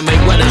plan to make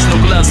where there's no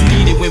gloves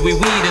needed. When we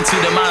weed into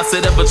the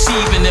mindset of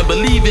achieving and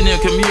believing in a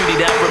community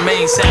that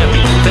remains happy.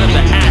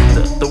 Ever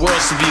after, the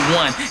world should be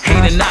one.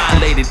 Hate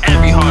annihilated,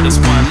 every heart is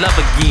one. Love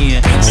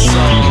again. So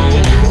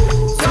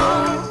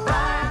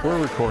We're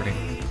recording.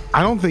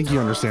 I don't think you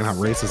understand how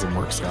racism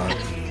works, Scott.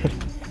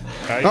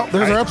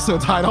 There's our episode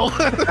title.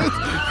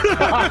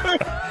 I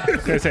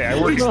was gonna say, I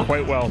work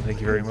quite well, thank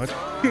you very much.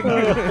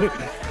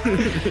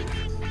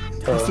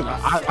 Listen,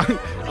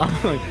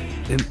 I'm like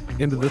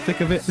into the thick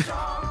of it.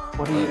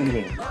 What are you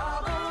eating?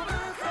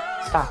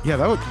 Stop. Yeah,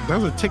 that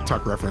was a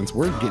TikTok reference.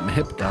 We're getting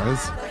hip,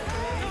 guys.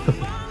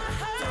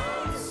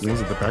 Was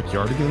it the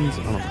Backyardigans?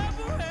 I don't know.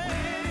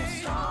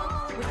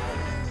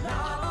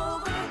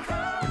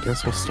 I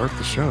guess we'll start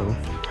the show.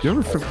 You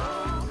ever Free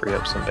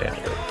up some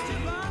bandwidth.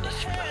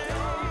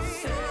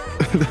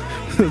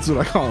 That's what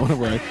I call it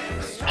whenever I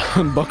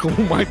unbuckle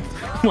my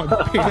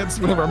pants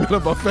whenever I'm at a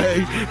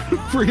buffet,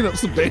 freeing up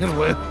some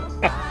bandwidth.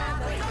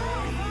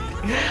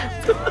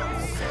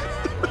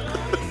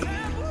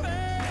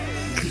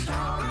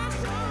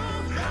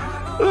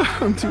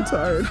 I'm too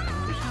tired.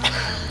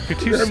 You're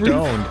too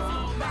stoned.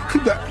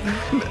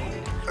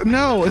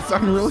 No,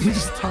 I'm really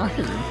just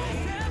tired.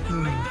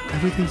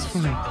 Everything's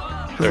fine.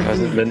 There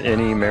hasn't been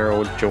any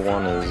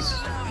marijuanas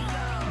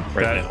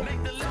right now.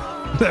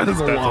 That is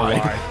a That's lie. a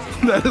lie.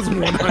 That is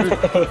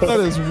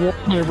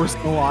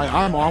 100% a lie.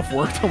 I'm off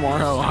work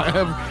tomorrow.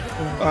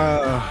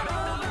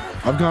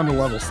 I've gone to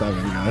level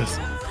 7, guys.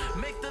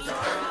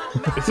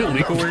 Is it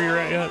legal where you're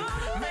at yet?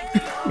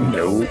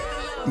 No.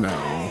 No.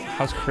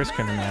 How's Chris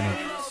gonna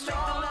manage?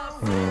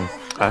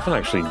 I haven't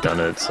actually done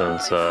it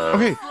since.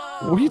 Okay,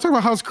 what are you talking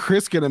about? How's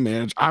Chris gonna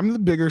manage? I'm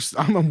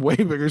a way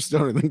bigger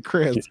stoner than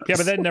Chris. Yeah,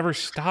 but that never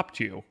stopped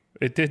you.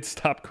 It did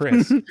stop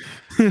Chris.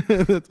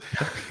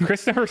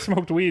 Chris never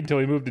smoked weed until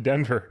he moved to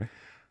Denver.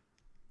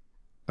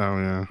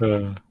 Oh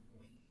yeah.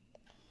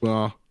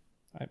 Well,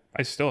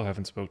 I still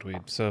haven't smoked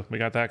weed, so we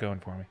got that going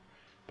for me.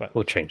 But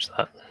We'll change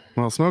that.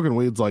 smoking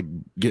weed's like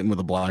getting with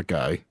a black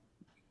guy.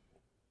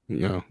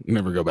 You know, you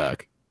never go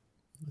back.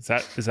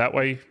 is that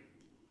why?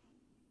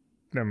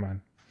 Never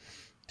mind.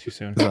 Too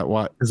soon. Is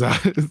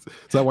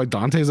that why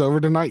Dante's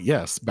over tonight?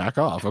 Yes, back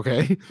off,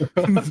 okay?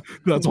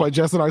 That's why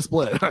Jess and I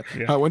split.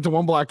 Yeah. I went to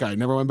one black guy,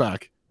 never went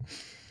back.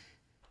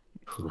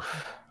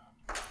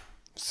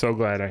 So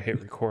glad I hit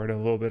record a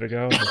little bit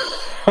ago.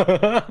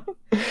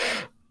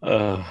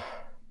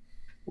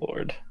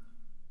 Lord.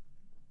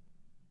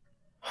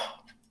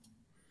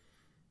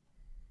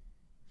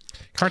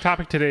 Current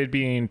topic today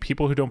being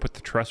people who don't put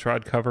the truss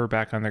rod cover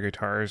back on their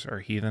guitars are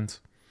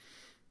heathens.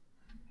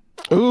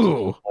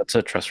 Ooh, That's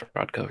a truss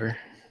rod cover.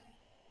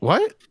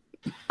 what?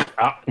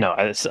 No,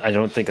 I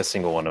don't think a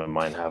single one of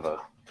mine have a.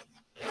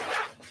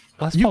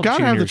 Les You Paul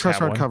gotta have the Juniors truss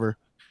rod one. cover.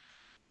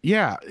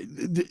 Yeah.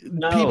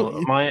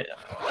 No, my.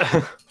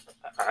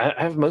 I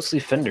have mostly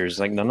Fenders.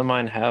 Like none of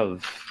mine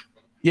have.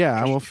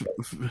 Yeah, well,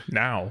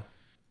 Now.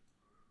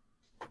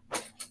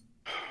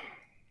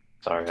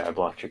 Sorry, I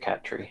blocked your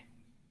cat tree.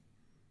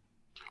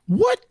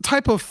 what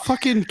type of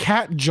fucking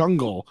cat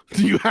jungle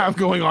do you have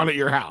going on at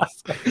your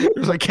house?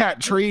 There's a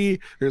cat tree.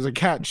 There's a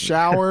cat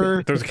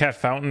shower. There was a cat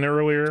fountain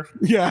earlier.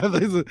 Yeah,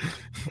 there's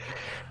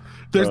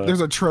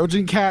a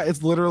Trojan cat.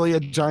 It's literally a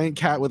giant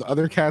cat with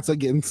other cats that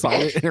get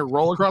inside it and it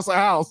roll across the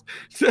house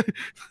to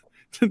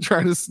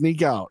try to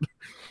sneak out.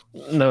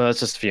 No, that's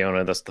just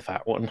Fiona. That's the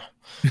fat one.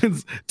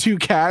 It's two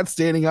cats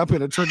standing up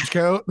in a trench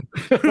coat,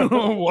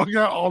 walking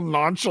out all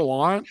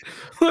nonchalant.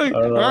 Like,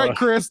 all right,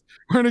 Chris,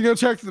 we're gonna go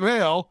check the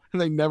mail,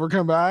 and they never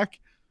come back.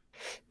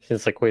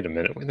 It's like, wait a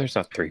minute. There's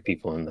not 3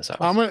 people in this house.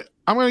 I'm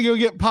gonna go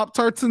get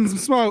Pop-Tarts and some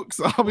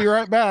smokes. I'll be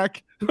right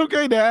back.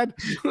 Okay, Dad.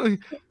 Oh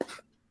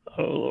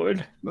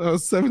Lord. That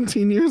was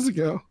 17 years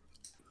ago.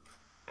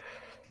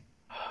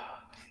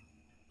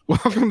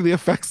 Welcome to the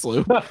effects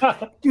loop.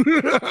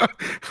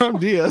 I'm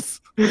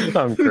Diaz.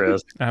 I'm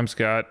Chris. I'm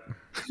Scott.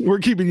 We're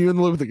keeping you in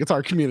the loop with the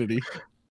guitar community.